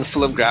a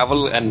handful of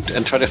gravel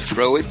and try to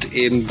throw it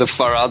in the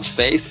Farad's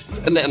face.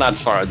 Not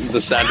Farad,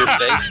 the Sander's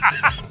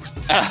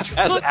face.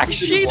 As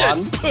action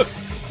one.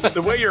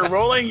 The way you're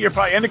rolling, you're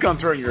probably ending on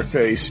throwing your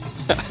face.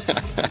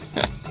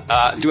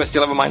 Do I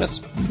still have a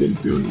minus? You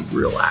didn't do any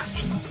real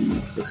action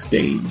to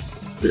sustain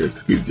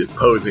this. He's just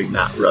posing,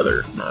 not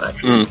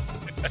actually.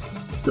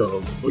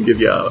 So we'll give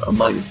you a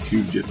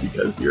 -2 just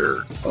because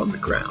you're on the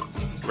ground.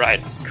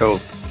 Right, cool.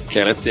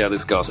 Okay, let's see how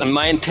this goes. And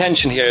my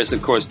intention here is,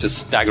 of course, to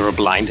stagger or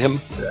blind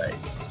him. Right.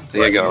 So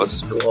here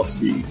goes. It'll also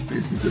be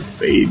basically a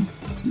fade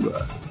to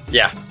a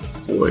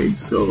void,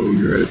 so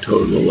you're at a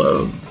total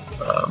of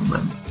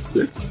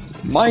 -6.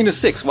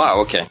 -6, wow,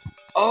 okay.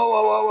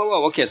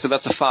 Oh, okay, so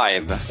that's a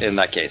 5 in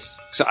that case.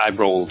 So I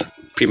rolled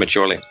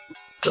prematurely.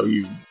 So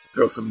you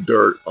throw some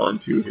dirt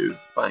onto his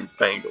fine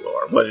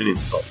Spangalore. What an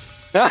insult.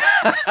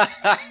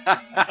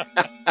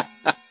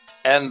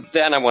 And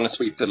then I want to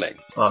sweep the leg.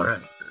 All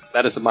right.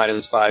 That is a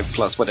 -5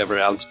 plus whatever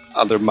else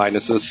other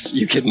minuses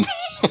you can.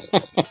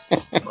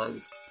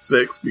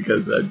 -6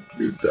 because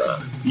there's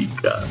a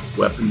weak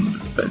weapon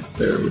defense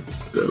there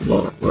with the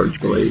large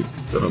blade.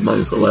 So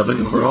 -11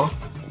 overall.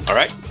 All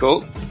right,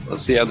 cool.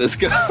 Let's see how this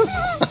goes.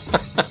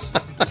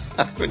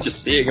 We're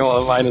just seeing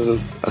all the minuses.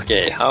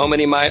 Okay, how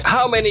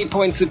many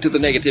points into the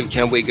negative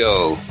can we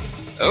go?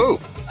 Oh,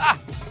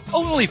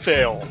 only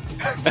fail.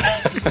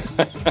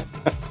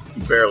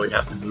 You barely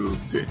have to move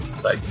to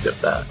sidestep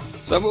that.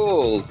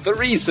 Samul, the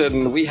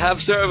reason we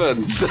have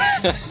servants.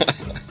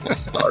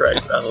 All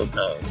right,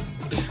 Valentine.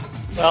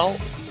 Well,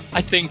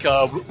 I think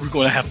we're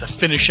going to have to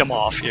finish him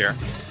off here.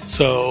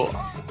 So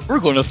we're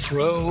going to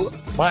throw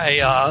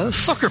my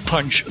Sucker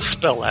Punch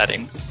spell at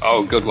him.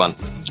 Oh, good one.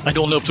 I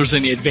don't know if there's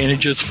any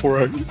advantages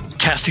for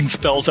casting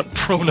spells at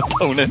prone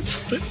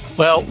opponents. But,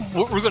 well,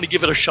 we're going to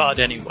give it a shot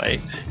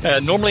anyway.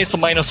 Normally it's a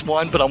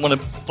 -1, but I'm going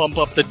to bump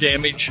up the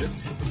damage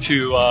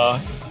to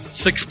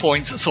 6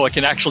 points so I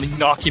can actually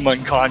knock him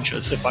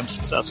unconscious if I'm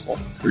successful.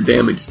 For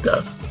damage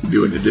stuff, to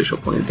do an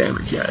additional point of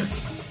damage,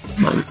 it's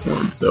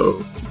 -1.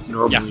 So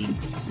normally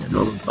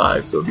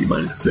 5, so it'd be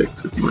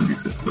 -6 if you want to do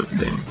 6 points of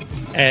damage.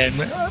 And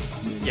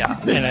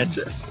and it's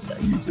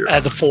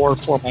add the 4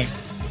 for my.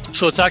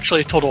 So it's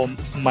actually a total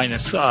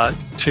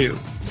 -2.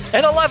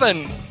 And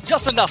 11!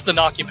 Just enough to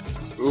knock him.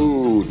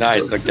 Ooh,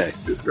 nice, okay.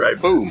 Describe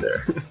boom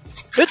there.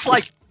 It's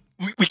like,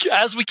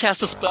 as we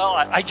cast a spell,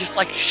 I just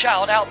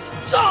shout out,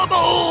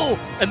 Zamu!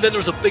 And then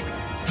there's a big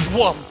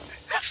whump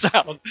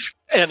sound,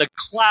 and a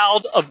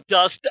cloud of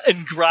dust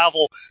and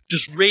gravel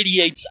just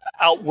radiates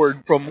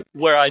outward from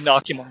where I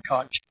knock him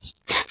unconscious.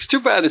 It's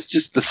too bad it's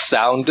just the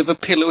sound of a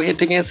pillow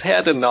hitting his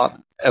head and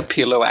not a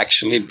pillow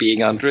actually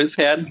being under his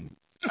head.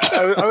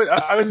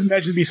 I would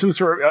imagine it'd be some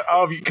sort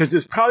of, because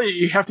it's probably,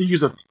 you have to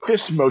use a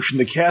fist motion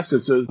to cast it,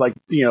 so it's like,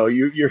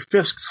 your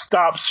fist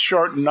stops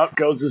short and up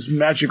goes this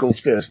magical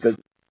fist that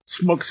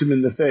smokes him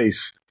in the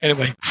face.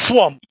 Anyway,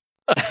 flump!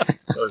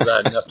 So is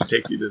that enough to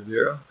take you to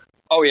 0?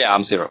 Oh yeah,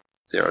 I'm 0.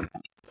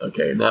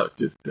 Okay, and that was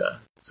just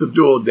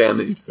subdual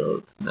damage, so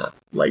it's not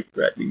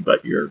life-threatening,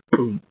 but you're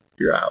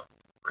out.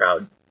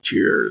 Crowd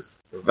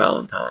cheers for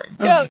Valentine.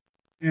 Yeah.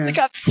 They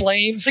got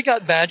flames, they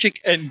got magic,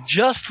 and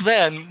just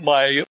then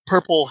my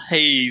purple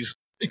haze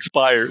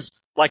expires,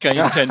 like I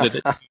intended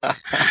it.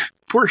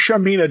 Poor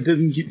Sharmina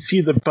didn't see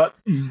the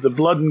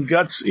blood and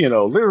guts,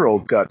 literal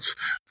guts,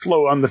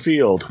 flow on the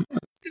field.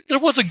 There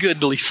was a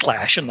goodly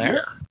slash in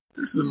there. Yeah.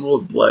 There's some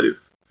old blood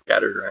is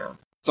scattered around.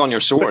 It's on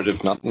your sword,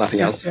 if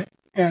nothing else.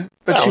 Yeah,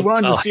 but she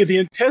wanted to see the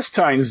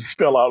intestines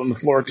spill out on the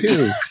floor,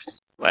 too.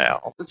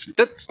 Well,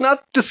 let's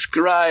not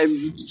describe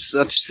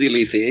such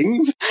silly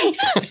things.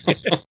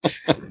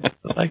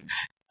 It's like,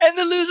 and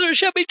the loser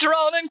shall be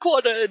drawn and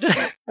quartered.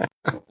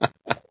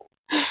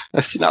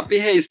 Let's not be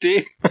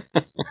hasty.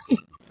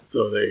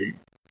 So they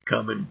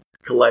come and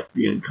collect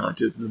the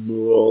unconscious, the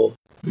Mool,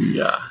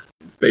 the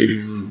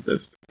Spadians,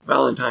 as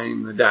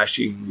Valentine, the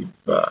Dashing.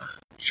 You've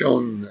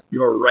shown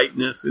your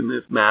rightness in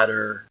this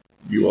matter.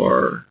 You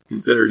are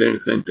considered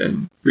innocent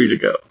and free to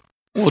go.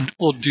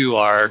 We'll do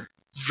our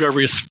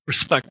very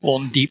respectful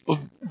and deep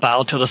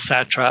bow to the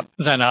satrap.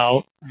 Then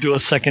I'll do a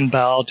second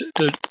bow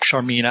to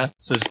Sharmina.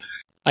 Says,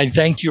 I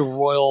thank your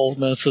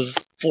royalnesses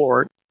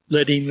for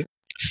letting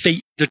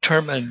fate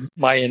determine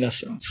my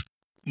innocence.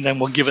 And then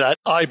we'll give that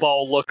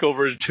eyeball look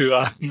over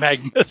to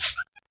Magnus.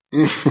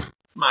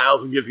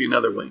 Smiles and gives you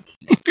another wink.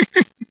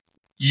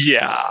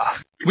 Yeah.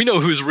 We know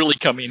who's really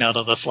coming out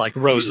of this like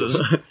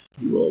roses.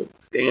 He will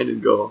stand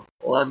and go,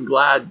 well, I'm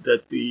glad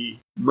that the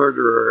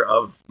murderer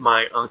of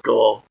my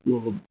uncle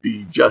will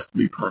be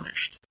justly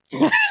punished.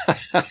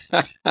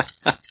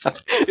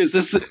 Is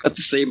this at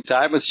the same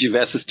time as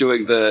Jyves is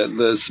doing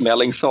the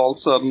smelling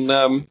salts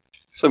on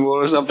Samul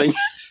or something?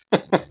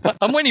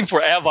 I'm waiting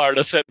for Avar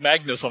to set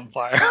Magnus on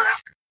fire.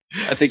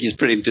 I think he's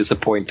pretty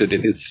disappointed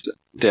in his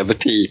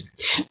devotee.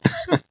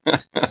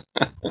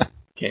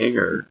 Kang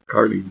are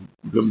carting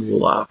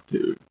Zamul off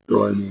to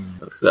throw him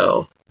in a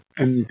cell.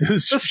 And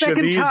does The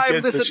second Shanice time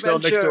get this the cell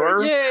next adventure!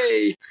 door?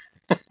 Yay!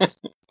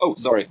 Oh,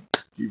 sorry.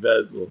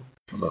 Jyves will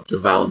come up to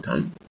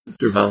Valentine.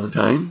 Mr.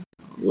 Valentine,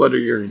 what are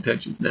your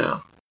intentions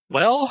now?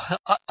 Well,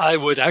 I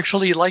would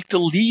actually like to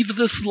leave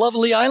this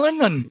lovely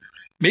island and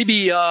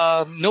maybe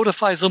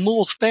notify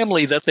Zamul's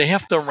family that they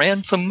have to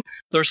ransom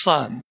their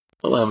son.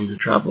 Allow me to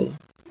travel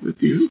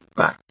with you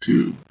back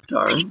to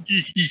Taran.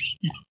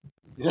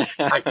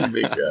 I can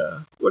make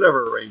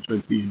whatever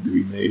arrangements need to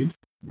be made.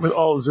 With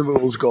all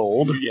Zamul's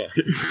gold. Yeah.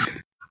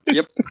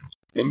 Yep.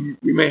 And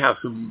we may have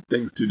some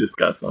things to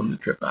discuss on the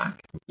trip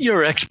back.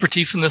 Your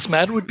expertise in this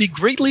matter would be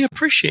greatly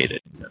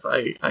appreciated, Yes,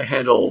 I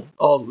handle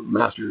all of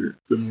Master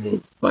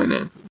Zamul's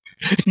finances.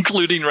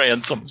 including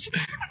ransoms.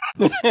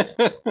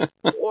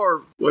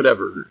 Or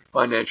whatever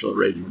financial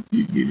arrangements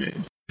need to be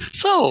made.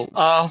 So,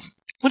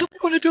 what are we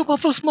going to do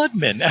about those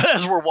mudmen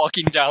as we're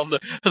walking down the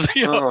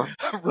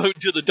road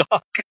to the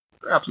dock?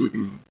 Perhaps we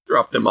can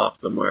drop them off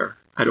somewhere.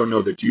 I don't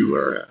know that you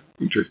are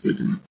interested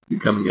in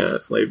becoming a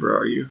slaver,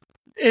 are you?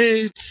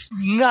 It's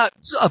not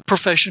a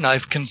profession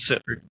I've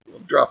considered. We'll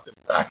drop them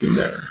back in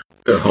their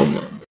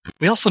homeland.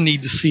 We also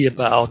need to see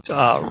about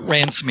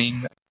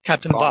ransoming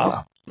Captain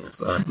Vana.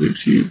 Yes, I believe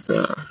she's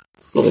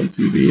sold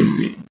to the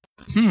enemy.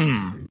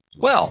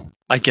 Well,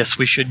 I guess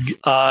we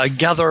should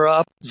gather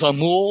up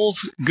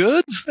Zamul's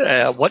goods,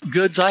 what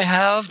goods I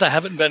have that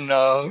haven't been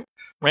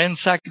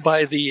ransacked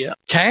by the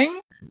Kang,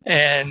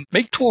 and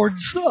make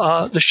towards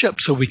the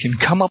ship so we can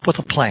come up with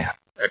a plan.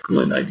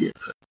 Excellent idea,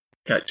 sir.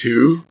 Got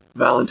two,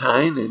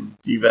 Valentine and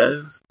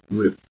Jyves,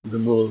 with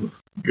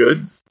Zamul's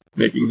goods,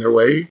 making their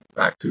way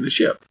back to the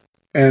ship.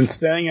 And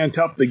standing on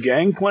top of the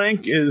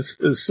gangplank is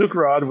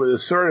Sukrod with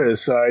his sword at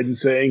his side and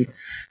saying,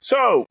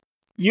 "So,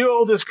 you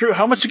owe this crew,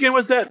 how much again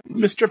was that,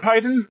 Mr.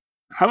 Python?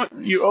 How much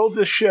you owe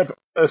this ship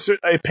a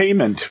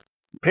payment.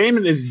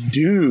 Payment is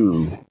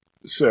due,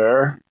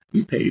 sir."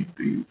 We paid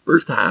the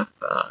first half,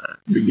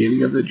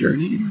 beginning of the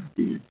journey.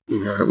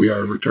 We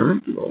are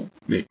returned. We'll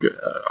make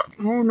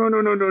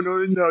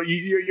No.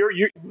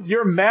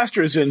 Your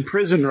master's in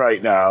prison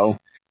right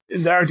now.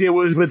 And our deal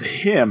was with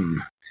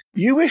him.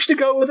 You wish to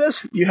go with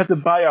us? You have to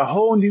buy a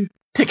whole new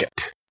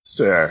ticket,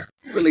 sir.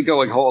 Really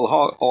going all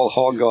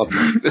hog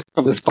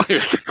on this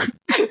pirate.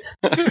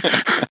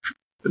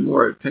 The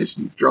more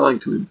attention he's drawing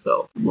to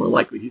himself, the more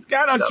likely he's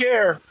I don't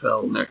care.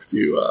 Cell next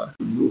to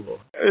Zamul.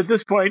 At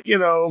this point,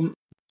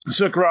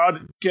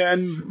 Sukrod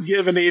can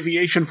give an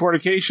aviation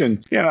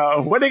fornication.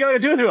 What are they going to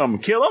do to him?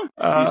 Kill him?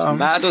 He's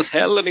mad as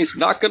hell and he's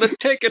not going to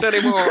take it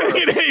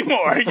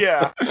anymore.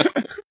 Yeah.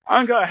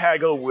 I'm going to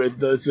haggle with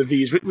the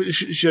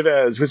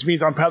Jyves, which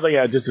means I'm probably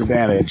at a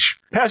disadvantage.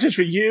 Passage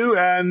for you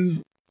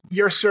and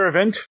your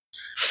servant.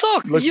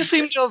 So, you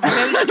seem to have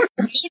managed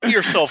to keep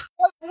yourself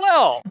quite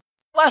well.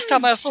 Last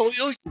time I saw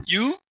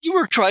you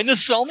were trying to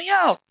sell me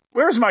out.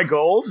 Where's my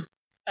gold?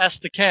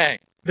 Asked the Kang.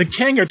 The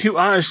Kang are too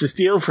honest to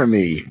steal from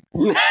me.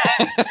 That's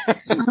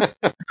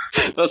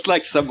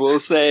like Samul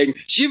saying,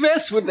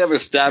 Jyves would never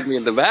stab me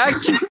in the back.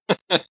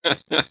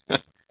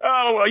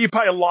 Oh, well, you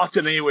probably lost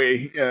it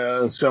anyway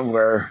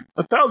somewhere.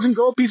 1,000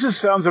 gold pieces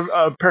sounds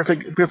a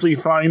perfectly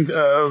fine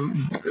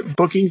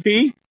booking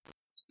fee.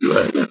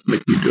 Let's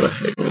make you do a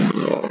haggle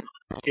roll.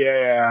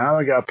 Yeah, I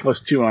only got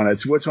 +2 on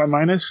it. So what's my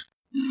minus?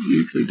 He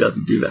usually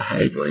doesn't do the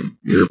haggling.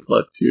 You're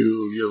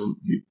 +2,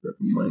 that's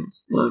a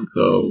 -1,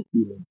 so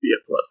you will be at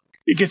 +1.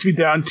 It gets me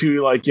down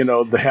to,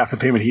 the half the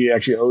payment he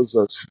actually owes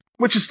us,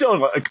 which is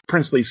still a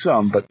princely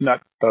sum, but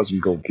not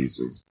 1,000 gold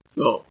pieces.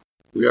 So,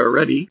 we are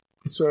ready.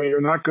 So you're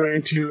not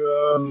going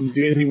to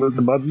do anything with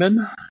the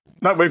mudmen?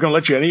 Not we're going to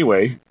let you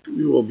anyway.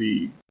 We will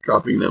be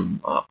dropping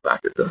them off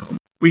back at their home.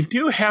 We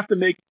do have to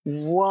make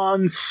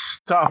one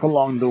stop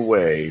along the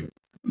way.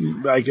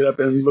 I get up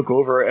and look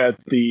over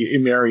at the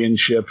Imarian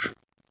ship.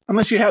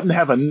 Unless you happen to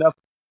have enough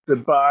to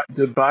buy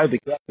the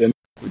captain.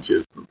 Which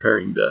is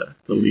preparing to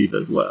leave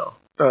as well.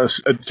 Turn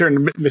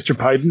to Mr.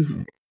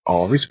 Python.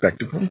 All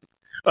respectable.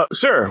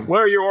 Sir,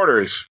 what are your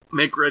orders?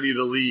 Make ready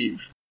to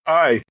leave.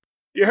 Aye.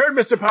 You heard,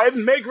 Mr.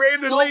 Python. Make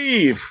ready to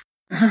leave.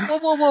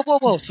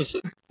 Whoa.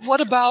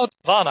 What about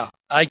Vana?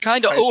 I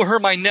kind of owe her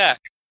my neck.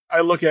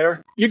 I look at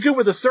her. You're good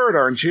with a sword,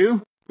 aren't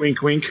you?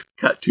 Wink, wink.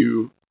 Cut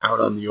to out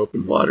on the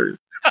open waters.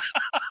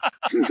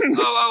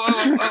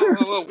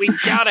 Oh, we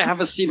gotta have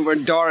a scene where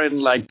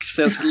Doran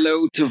says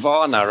hello to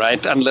Vana,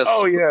 right? Unless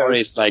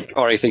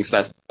Ori thinks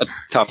that's a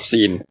tough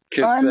scene.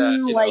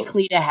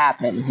 Unlikely to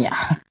happen,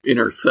 yeah. In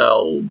her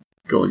cell,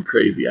 going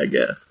crazy, I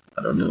guess.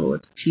 I don't know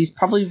what. She's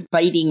probably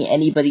biting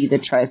anybody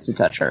that tries to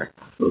touch her.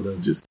 So they'll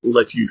just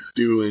let you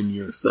stew in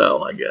your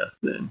cell, I guess,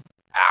 then.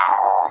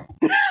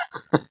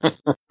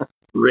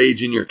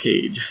 Rage in your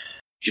cage.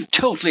 You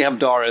totally have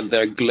Dara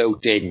there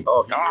gloating.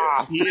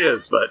 Oh, he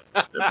is, but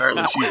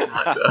apparently she's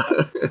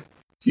not.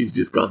 She's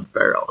just gone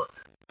feral.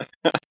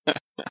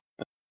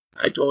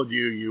 I told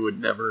you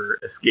would never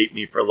escape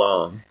me for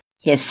long.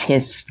 Hiss,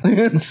 hiss.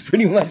 That's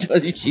pretty much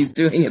what she's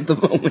doing at the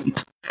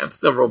moment. I have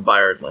several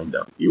buyers lined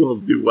up. You will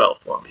do well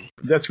for me.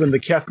 That's when the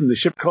captain of the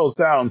ship calls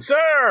down,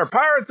 "Sir,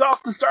 pirates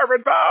off the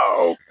starboard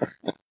bow!"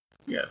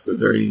 Yes, is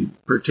there any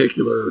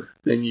particular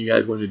thing you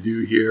guys want to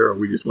do here, or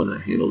we just want to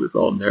handle this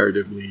all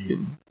narratively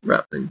and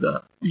wrap things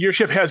up? Your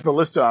ship has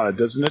ballista on it,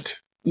 doesn't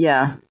it?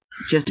 Yeah.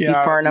 You have to be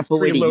far enough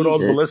away to preload all use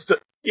the it. ballista.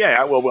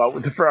 Yeah,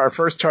 well, for our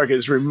first target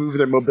is remove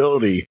their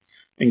mobility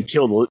and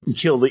kill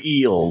the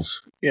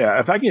eels. Yeah,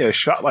 if I get a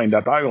shot lined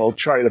up, I will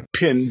try to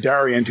pin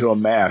Daria into a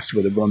mast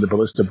with one of the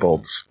ballista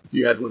bolts. If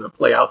you guys want to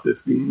play out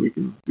this scene, we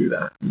can do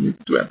that. We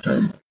do have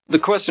time. The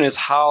question is,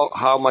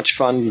 how much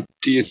fun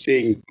do you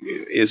think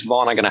is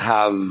Vana going to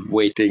have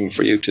waiting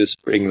for you to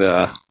spring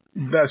the...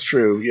 That's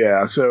true,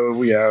 yeah.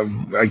 So, yeah,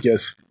 I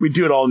guess we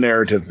do it all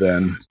narrative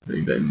then.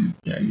 Then,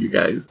 yeah, you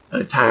guys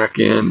attack,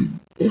 and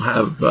we'll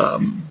have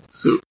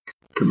Sook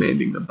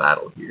commanding the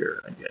battle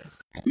here, I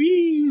guess.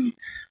 Whee!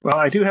 Well,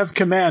 I do have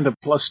command of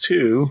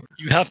 +2.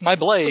 You have my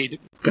blade.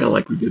 It's kind of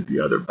like we did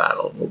the other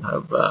battle. We'll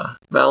have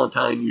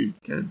Valentine, you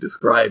kind of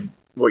describe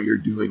what you're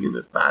doing in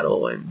this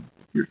battle, and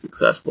if you're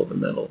successful,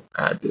 then that'll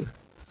add to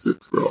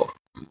Sook's role.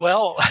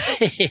 Well,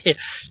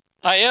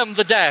 I am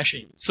the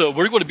dashing, so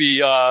we're going to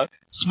be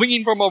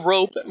swinging from a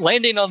rope,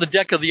 landing on the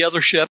deck of the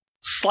other ship,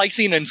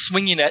 slicing and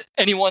swinging at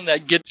anyone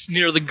that gets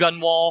near the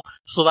gun wall,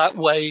 so that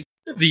way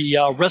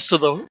the rest of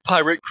the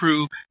pirate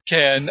crew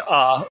can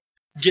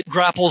get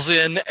grapples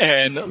in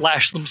and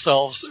lash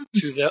themselves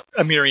to the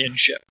Amirian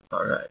ship.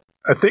 All right.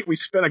 I think we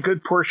spent a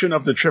good portion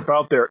of the trip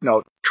out there.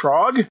 No,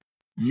 Trog,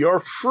 you're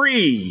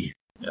free.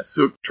 Yeah,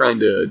 Sook trying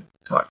to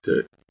talk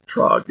to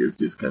Trog is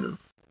just kind of...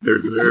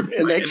 There's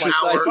An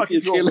exercise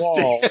Fucking your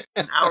wall.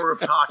 an hour of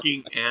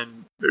talking,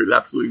 and there's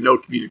absolutely no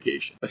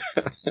communication.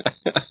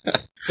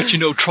 But you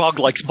know Trog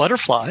likes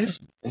butterflies.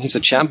 He's a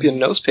champion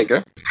nose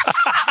picker.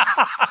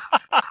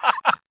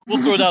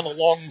 We'll throw down a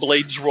long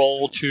blades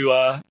roll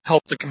to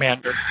help the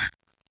commander.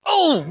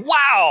 Oh,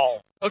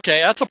 wow!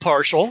 Okay, that's a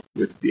partial.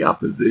 With the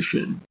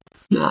opposition,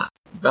 it's not.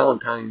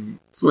 Valentine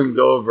swings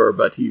over,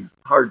 but he's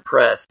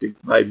hard-pressed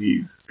by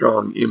these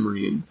strong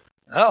Imrians.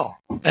 Oh,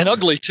 and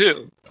ugly,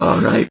 too. All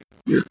right,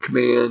 your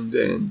command,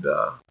 and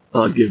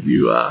I'll give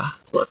you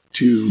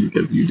 +2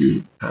 because you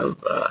do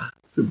have a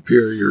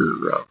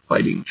superior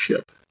fighting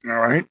ship. All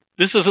right.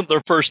 This isn't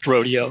their first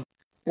rodeo.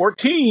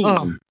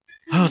 14.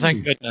 Oh,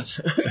 thank goodness.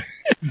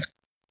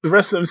 The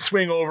rest of them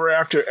swing over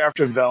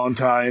after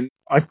Valentine.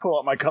 I pull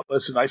out my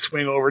cutlass and I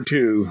swing over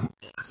too.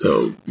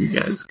 So you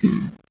guys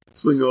can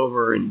swing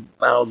over and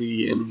battle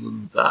the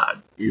Imrians.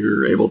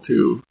 You're able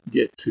to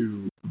get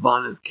to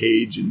Vana's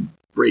cage and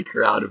break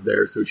her out of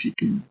there so she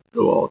can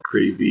go all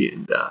crazy.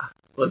 And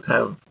let's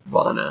have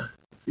Vana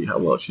see how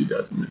well she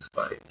does in this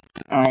fight.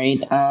 All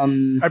right.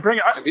 I bring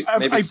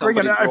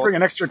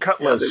an extra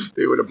cutlass. Yeah,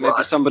 they would have Maybe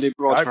brought. somebody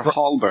brought her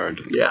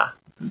halberd. Yeah,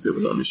 since it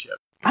was on the ship.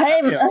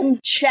 I'm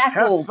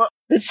unshackled.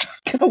 It's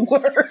not gonna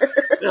work.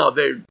 No,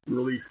 they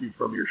release you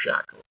from your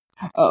shackle.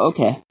 Oh,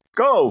 okay.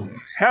 Go.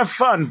 Have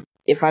fun.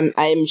 If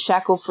I'm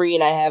shackle free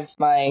and I have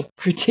my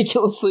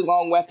ridiculously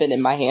long weapon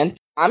in my hand,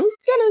 I'm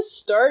gonna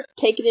start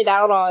taking it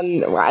out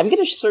on. I'm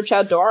gonna search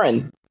out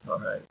Doran. All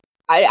right.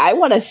 I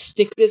want to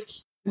stick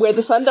this where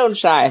the sun don't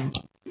shine.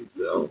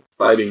 So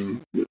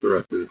fighting with the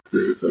rest of the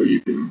crew, so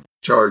you can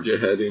charge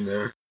ahead in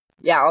there.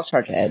 Yeah, I'll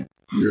charge ahead.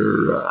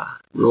 You're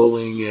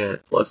rolling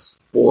at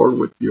 +4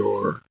 with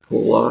your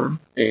pole arm,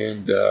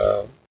 and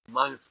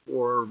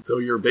 -4, so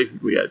you're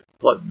basically at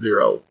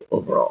 +0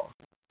 overall.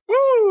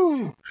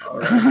 Woo! All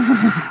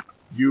right.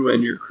 You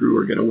and your crew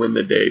are going to win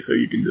the day, so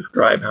you can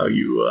describe how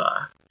you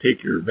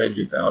take your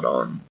vengeance out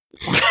on.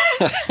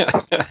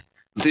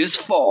 This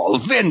fall,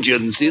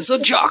 vengeance is a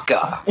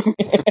jocka.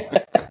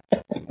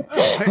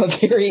 A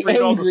very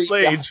Bring all the angry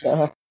slaves.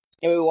 Jaffa.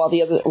 Anyway,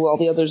 while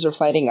the others are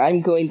fighting,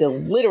 I'm going to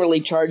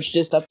literally charge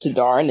just up to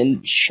Darn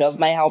and shove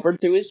my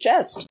halberd through his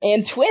chest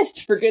and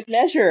twist for good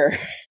measure.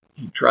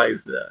 He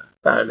tries to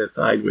bat it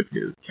aside with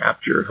his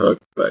capture hook,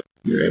 but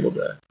you're able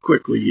to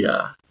quickly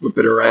flip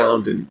it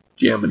around and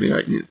jam it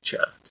right in his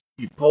chest.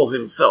 He pulls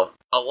himself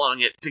along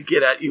it to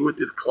get at you with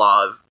his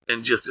claws,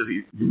 and just as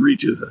he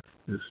reaches,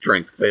 his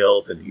strength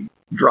fails and he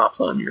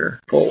drops on your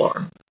pole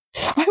arm.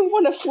 I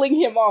want to fling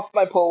him off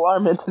my pole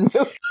arm into the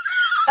ocean.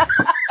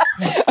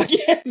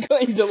 Again,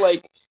 I'm going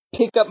to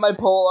pick up my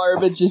pole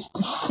arm and just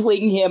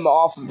fling him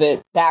off of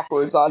it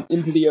backwards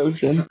into the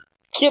ocean.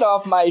 Get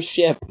off my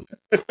ship.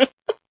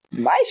 It's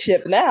my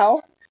ship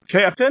now.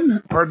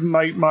 Captain, pardon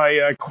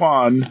my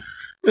Quan.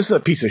 This is a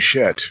piece of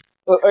shit.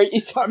 Are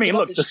you I mean,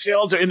 look, the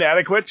sails are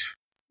inadequate.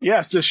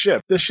 Yes, this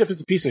ship. This ship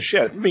is a piece of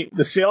shit. I mean,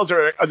 the sails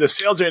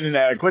are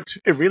inadequate.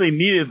 It really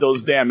needed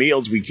those damn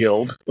eels we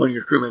killed. One of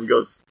your crewmen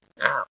goes,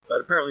 but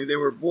apparently they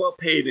were well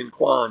paid in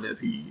Quan as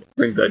he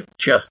brings a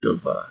chest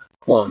of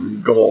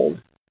Quan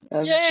gold.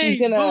 Yay, she's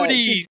gonna.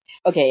 booty!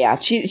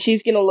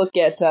 She's gonna look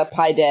at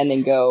Paiden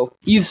and go,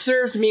 "You've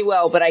served me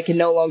well, but I can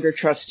no longer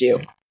trust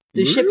you.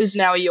 The ship is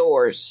now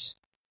yours,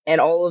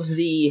 and all of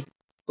the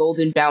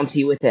golden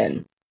bounty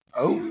within."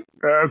 Oh,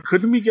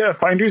 couldn't we get a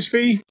finder's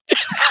fee?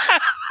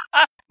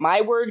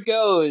 My word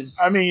goes.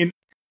 I mean,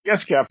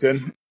 yes,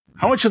 Captain.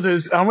 How much of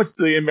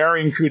the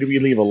Marian crew do we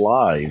leave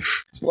alive?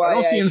 I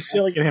don't see him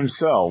sailing it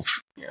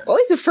himself. Well,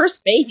 he's a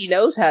first mate. He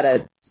knows how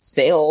to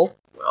sail.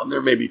 Well,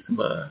 there may be some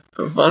of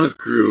Ivana's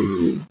crew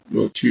who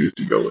will choose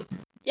to go with him.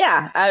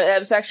 Yeah, I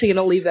was actually going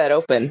to leave that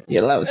open.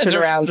 Turn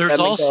around.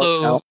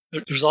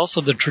 There's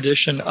also the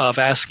tradition of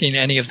asking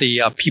any of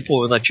the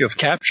people that you have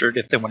captured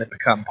if they want to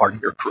become part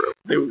of your crew.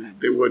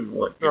 They wouldn't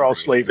want. They're all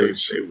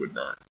slavers. They would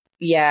not.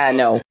 Yeah,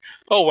 no.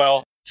 Oh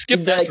well.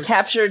 Skip that. The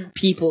captured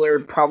people are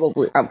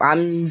probably.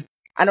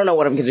 I don't know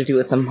what I'm going to do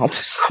with them. I'll do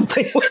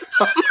something with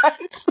them.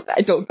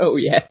 I don't know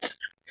yet.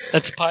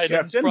 That's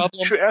Paiden's Captain,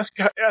 problem. should ask.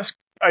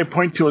 I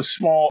point to a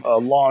small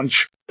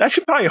launch. That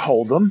should probably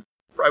hold them.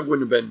 Probably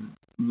wouldn't have been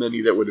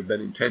many that would have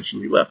been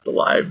intentionally left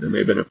alive. There may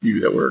have been a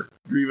few that were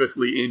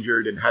grievously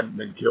injured and hadn't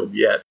been killed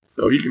yet.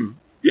 So you can,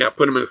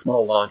 put them in a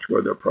small launch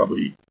where they'll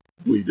probably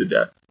bleed to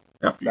death.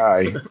 After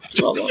Die.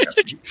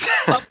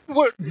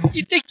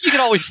 You think you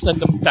can always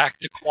send them back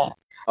to Quan?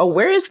 Oh,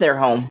 where is their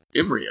home?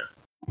 Imria.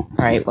 All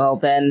right, well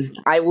then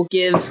I will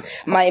give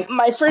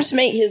my first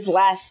mate his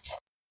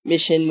last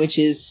mission, which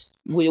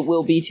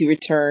will be to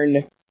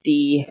return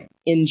the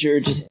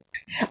injured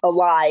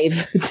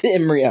alive to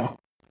Imria.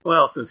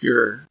 Well, since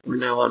we're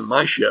now on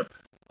my ship,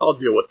 I'll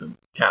deal with them,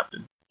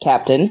 Captain.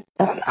 Captain,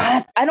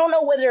 I don't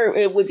know whether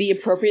it would be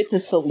appropriate to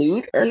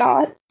salute or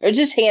not, or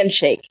just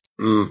handshake.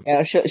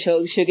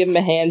 She'll give him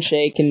a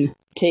handshake and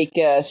take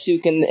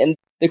Suk and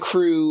the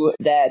crew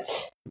that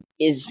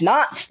is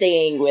not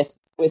staying with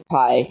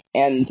Pai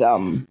and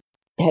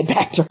head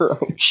back to her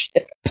own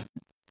ship.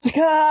 It's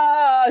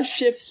like,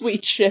 ship,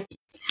 sweet ship.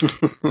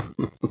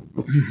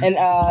 And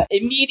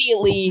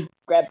immediately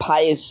grab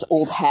Pai's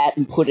old hat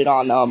and put it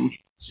on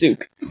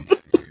Suk.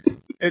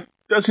 It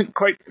doesn't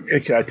quite.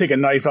 Okay, I take a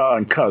knife out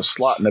and cut a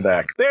slot in the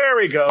back. There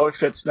we go. It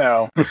fits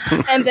now.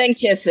 And then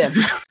kiss him.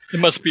 It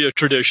must be a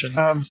tradition.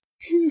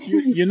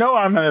 You know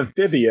I'm an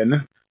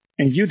amphibian,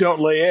 and you don't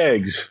lay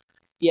eggs.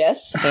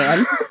 Yes,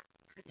 and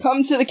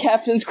come to the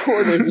captain's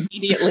quarters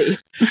immediately.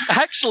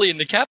 Actually, in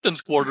the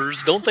captain's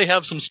quarters, don't they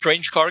have some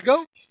strange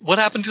cargo? What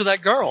happened to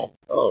that girl?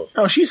 Oh,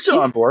 she's still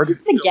on board.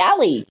 It's the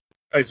galley.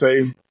 I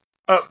say,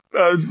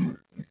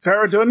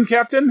 Faradun,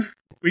 Captain,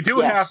 we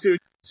do have to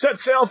set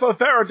sail for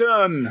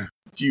Faradun.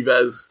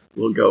 Jivez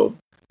will go,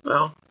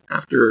 well,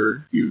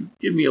 after you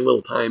give me a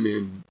little time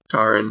in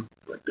Taran,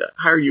 I'd like to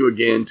hire you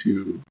again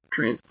to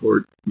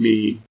transport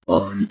me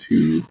on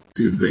to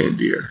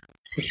Zandir.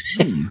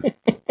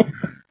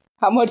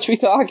 How much we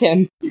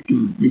talking? You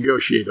can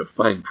negotiate a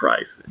fine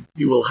price.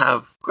 He will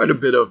have quite a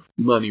bit of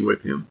money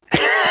with him.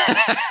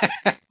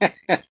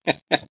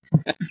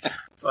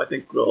 So I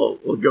think we'll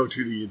go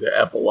to the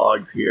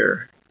epilogues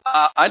here.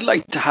 I'd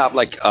like to have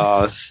like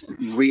a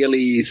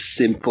really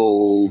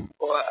simple,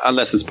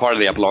 unless it's part of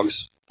the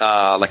epilogues,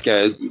 like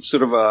a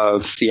sort of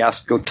a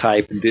fiasco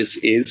type "this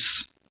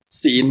is"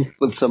 scene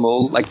with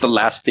Samul, like the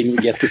last thing we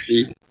get to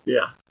see.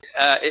 Yeah.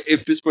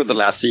 If this were the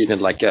last scene in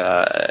like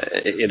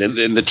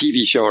in the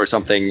TV show or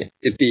something,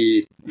 it'd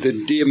be the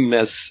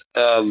dimness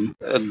of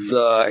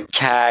the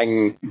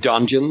Kang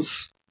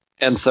dungeons,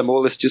 and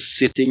Samul is just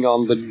sitting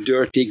on the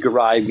dirty,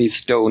 grimy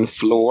stone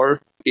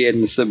floor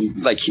in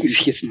some like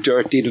his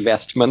dirty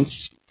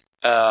vestments.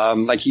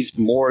 Like he's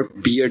more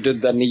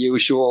bearded than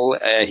usual.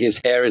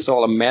 His hair is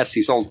all a mess.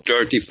 He's all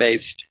dirty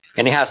faced,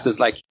 and he has this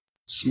like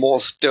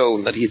small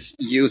stone that he's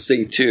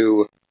using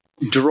to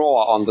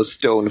draw on the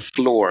stone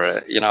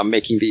floor,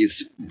 making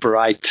these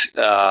bright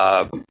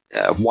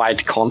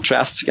white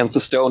contrasts against the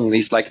stone, and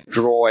he's like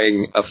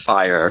drawing a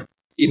fire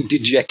in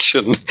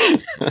dejection.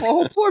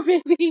 Oh, poor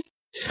baby.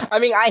 I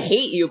mean, I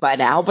hate you by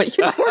now, but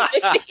you poor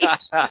baby.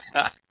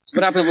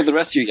 What happened with the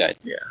rest of you guys?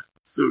 Yeah.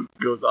 Suk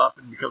goes off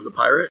and becomes a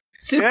pirate.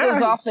 Suk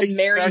goes off and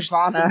marries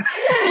Vana.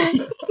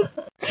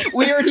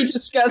 We already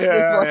discussed this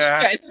while you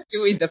guys are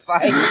doing the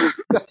fight.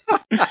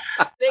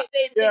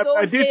 they go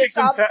and they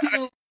adopt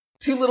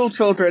two little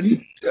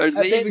children. Are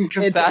they even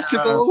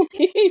compatible?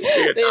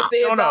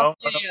 They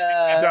adopt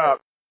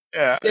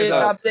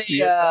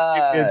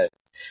a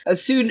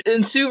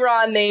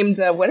Suran named,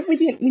 what did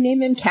we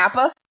name him?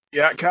 Kappa?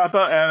 Yeah, Kappa,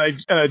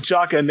 and a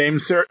Jaka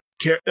named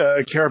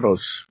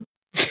Kerbos.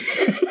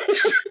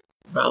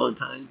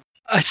 Valentine.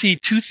 I see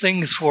two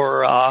things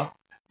for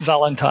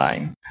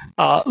Valentine.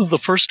 The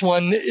first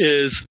one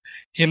is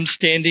him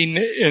standing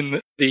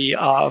in the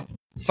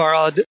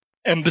Farad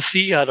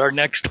embassy at our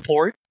next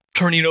port,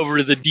 turning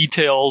over the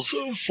details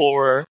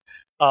for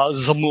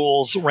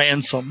Zamul's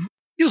ransom.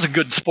 He was a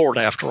good sport,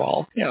 after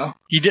all.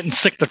 He didn't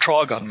sick the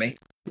trog on me.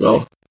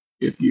 Well,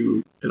 if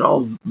you at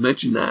all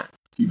mention that,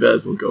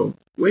 Jivez will go,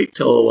 wait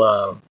till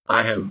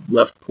I have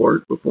left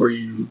port before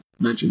you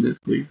mention this,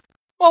 please.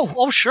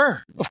 Oh,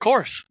 sure. Of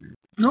course.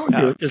 No,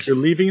 you're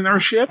leaving our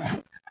ship?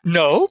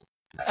 No.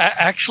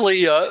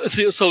 Actually,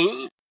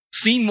 so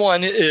scene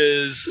 1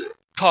 is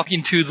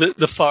talking to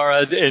the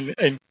Farad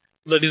and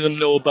letting them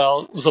know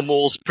about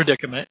Zamul's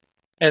predicament.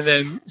 And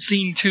then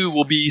scene 2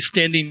 will be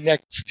standing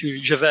next to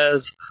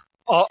Jivez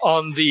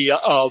on the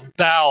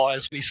bow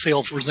as we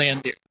sail for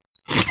Xandir.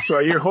 So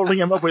are you holding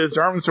him up with his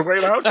arms to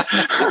wave out?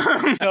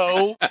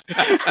 No.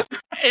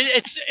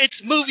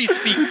 It's movie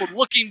speak. We're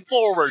looking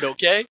forward,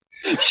 okay?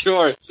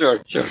 Sure.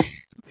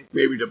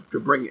 Maybe to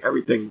bring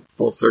everything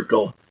full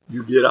circle,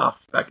 you get off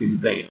back in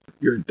Zan.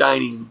 You're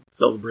dining,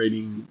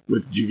 celebrating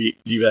with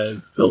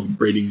Jivez,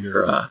 celebrating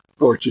your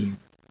fortunes.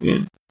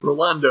 And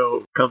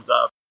Rolando comes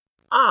up.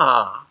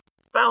 Ah,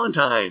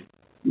 Valentine,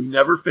 we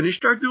never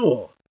finished our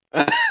duel.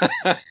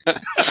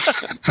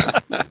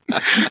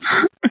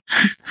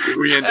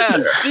 We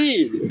ended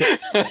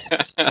there.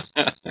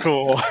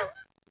 Cool.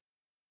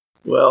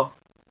 Well,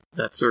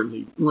 that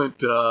certainly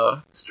went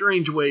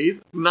strange ways.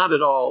 Not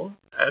at all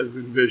as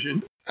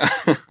envisioned.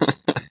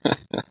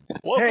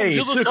 Welcome Hey,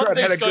 to the Sukrat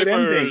Sunday had a good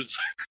ending. Skymers.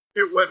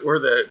 It went where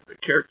the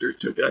characters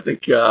took it. I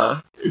think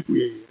if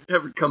we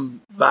ever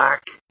come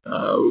back,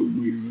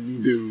 we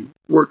need to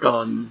work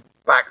on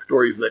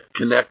backstories that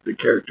connect the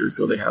characters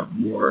so they're a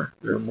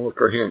more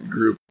coherent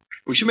group.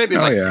 We should maybe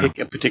pick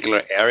a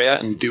particular area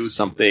and do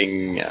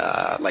something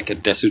like a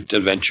desert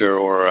adventure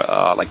or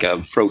like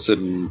a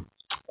frozen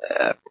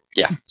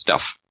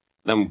stuff.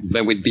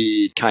 Then we'd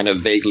be kind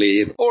of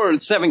vaguely, or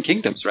Seven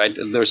Kingdoms, right?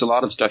 There's a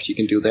lot of stuff you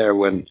can do there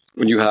when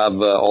you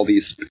have all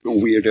these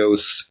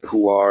weirdos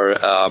who are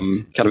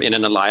kind of in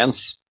an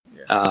alliance.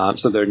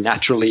 So they're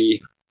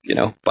naturally,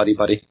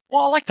 buddy.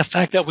 Well, I like the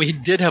fact that we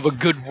did have a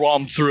good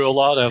romp through a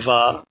lot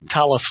of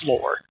Talus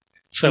lore.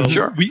 So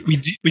Sure. we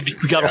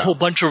got a whole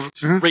bunch of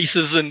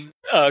races and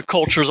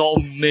cultures all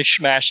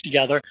mishmashed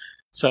together.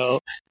 So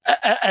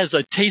as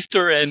a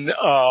taster and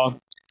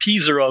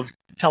teaser of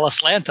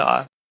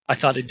Talaslanta, I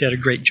thought it did a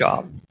great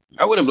job.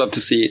 I would have loved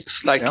to see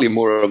slightly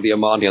more of the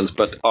Amandians,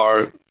 but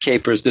our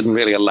capers didn't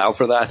really allow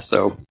for that,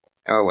 so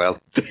oh well.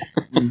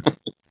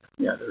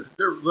 Yeah,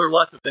 there are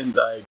lots of things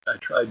I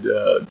tried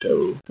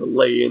to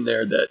lay in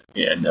there that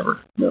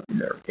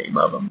nothing ever came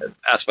of them.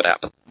 That's what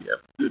happens. Yeah,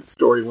 the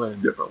story went a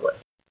different way.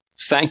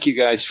 Thank you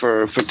guys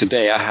for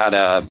today. I had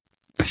a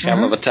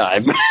hell of a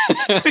time.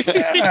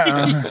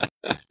 Yeah.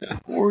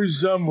 Poor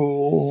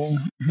Zamul.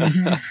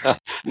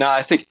 No,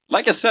 I think,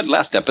 like I said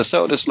last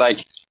episode, it's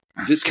like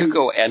this could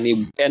go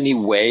any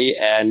way,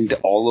 and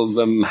all of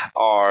them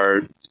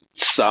are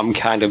some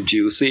kind of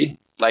juicy.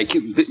 Like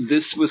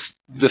this was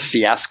the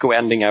fiasco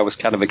ending I was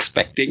kind of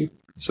expecting,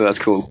 so that's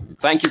cool.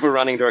 Thank you for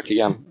running Dirk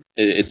again.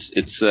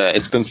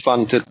 It's been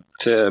fun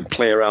to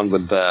play around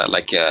with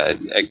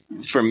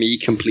for me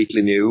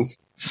completely new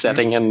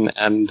setting and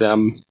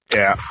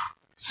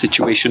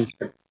situation.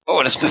 Oh,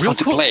 and it's been fun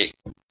to play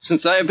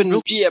since I have been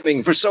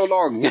GMing for so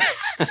long.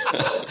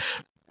 All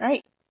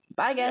right.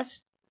 Bye,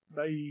 guys.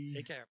 Bye.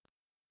 Take care.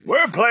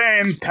 We're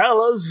playing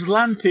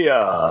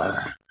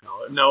Talaslantia.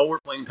 No, we're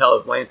playing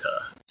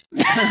Talaslanta.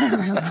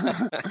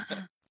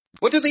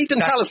 What do they eat in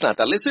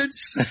Talaslanta?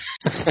 Lizards?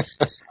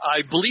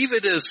 I believe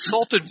it is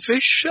salted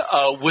fish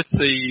with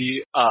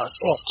the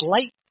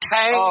slight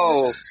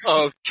tang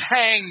of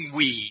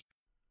tangweed.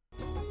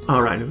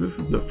 Alright, as this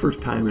is the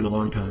first time in a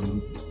long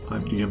time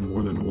I've GM'd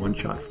more than one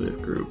shot for this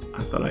group,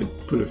 I thought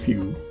I'd put a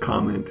few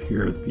comments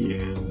here at the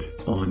end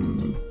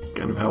on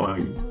kind of how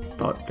I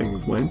thought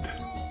things went.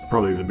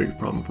 Probably the biggest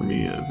problem for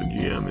me as a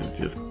GM is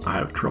just I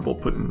have trouble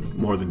putting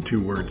more than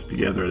 2 words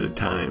together at a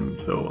time,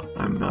 so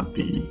I'm not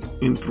the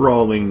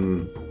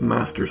enthralling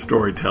master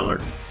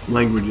storyteller.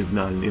 Language is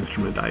not an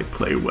instrument I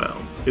play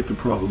well. It's a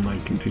problem I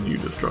continue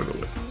to struggle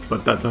with.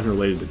 But that's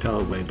unrelated to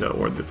Talaslanta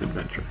or this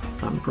adventure.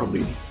 I'm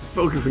probably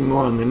focusing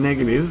more on the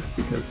negatives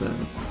because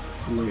that's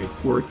the way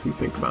it works. You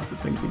think about the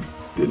things we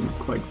didn't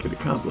quite get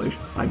accomplished.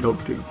 I'd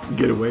hope to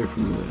get away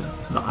from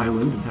the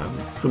island and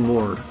have some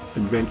more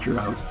adventure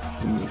out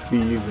in the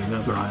seas and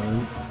other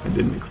islands. I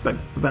didn't expect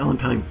the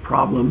Valentine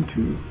problem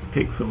to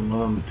take so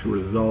long to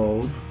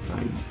resolve.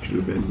 I should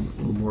have been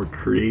a little more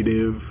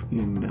creative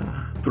in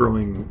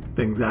throwing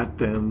things at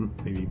them.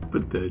 Maybe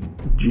put the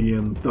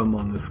GM thumb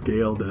on the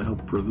scale to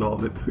help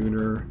resolve it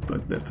sooner.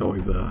 But that's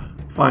always a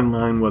fine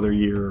line whether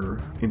you're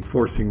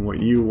enforcing what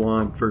you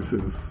want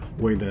versus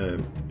the way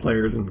the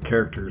players and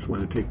characters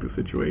want to take the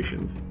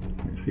situations.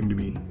 There seemed to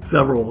be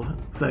several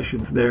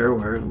sessions there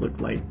where it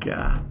looked like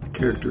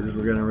characters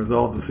were going to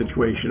resolve the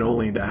situation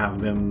only to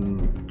have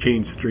them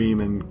change stream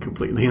and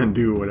completely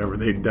undo whatever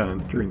they'd done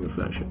during the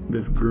session.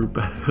 This group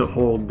as a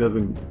whole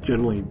doesn't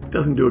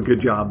do a good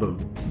job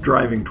of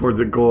driving towards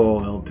a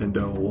goal. They'll tend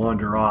to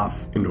wander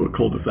off into a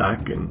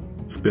cul-de-sac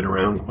and spin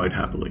around quite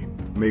happily.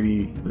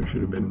 Maybe there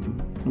should have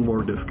been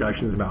more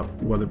discussions about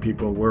whether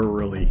people were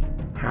really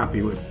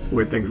happy with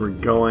where things were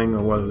going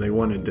or whether they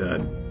wanted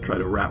to try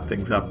to wrap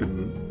things up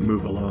and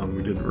move along.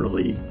 We didn't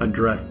really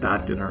address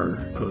that in our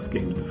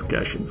post-game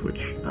discussions,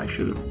 which I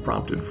should have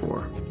prompted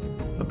for.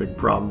 A big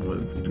problem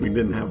was we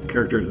didn't have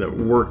characters that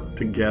worked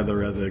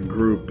together as a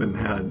group and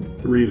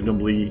had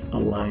reasonably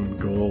aligned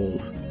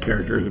goals.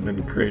 Characters have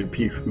been created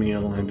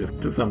piecemeal, and just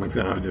to some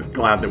extent I was just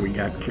glad that we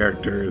got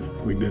characters.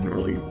 We didn't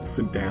really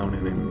sit down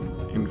and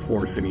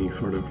enforce any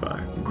sort of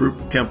group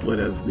template,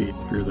 as the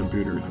Fear the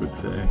Booters would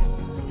say.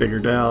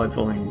 Figured out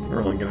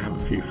we're only going to have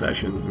a few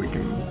sessions. We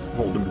can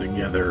hold them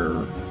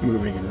together,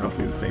 moving in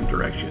roughly the same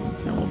direction.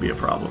 It won't be a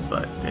problem,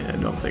 but I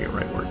don't think it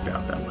worked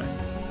out that way.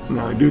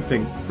 Now, I do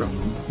think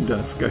from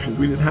discussions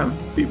we did have,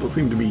 people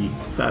seem to be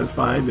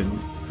satisfied and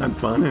had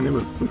fun, and it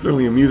was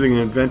certainly amusing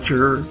and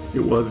adventure. It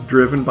was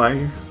driven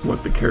by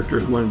what the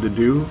characters wanted to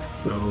do,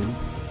 so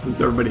since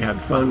everybody had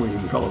fun, we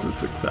can call it a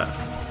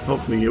success.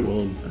 Hopefully it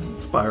will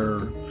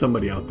inspire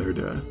somebody out there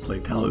to play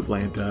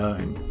Talislanta,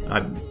 and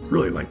I'd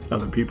really like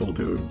other people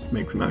to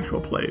make some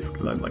actual plays,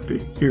 because I'd like to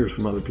hear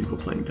some other people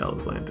playing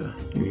Talislanta.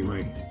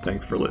 Anyway,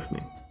 thanks for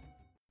listening.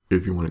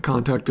 If you want to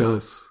contact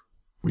us,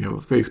 we have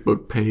a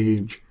Facebook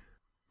page.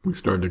 We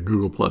started a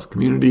Google Plus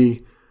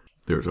community.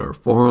 There's our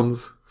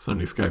forums,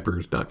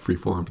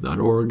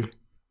 sundayskypers.freeforums.org.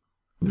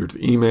 There's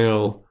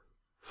email,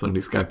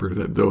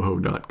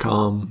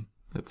 sundayskypers@zoho.com.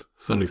 That's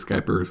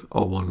sundayskypers,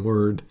 all one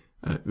word,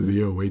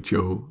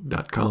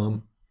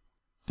 @zoho.com.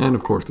 And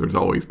of course, there's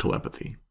always telepathy.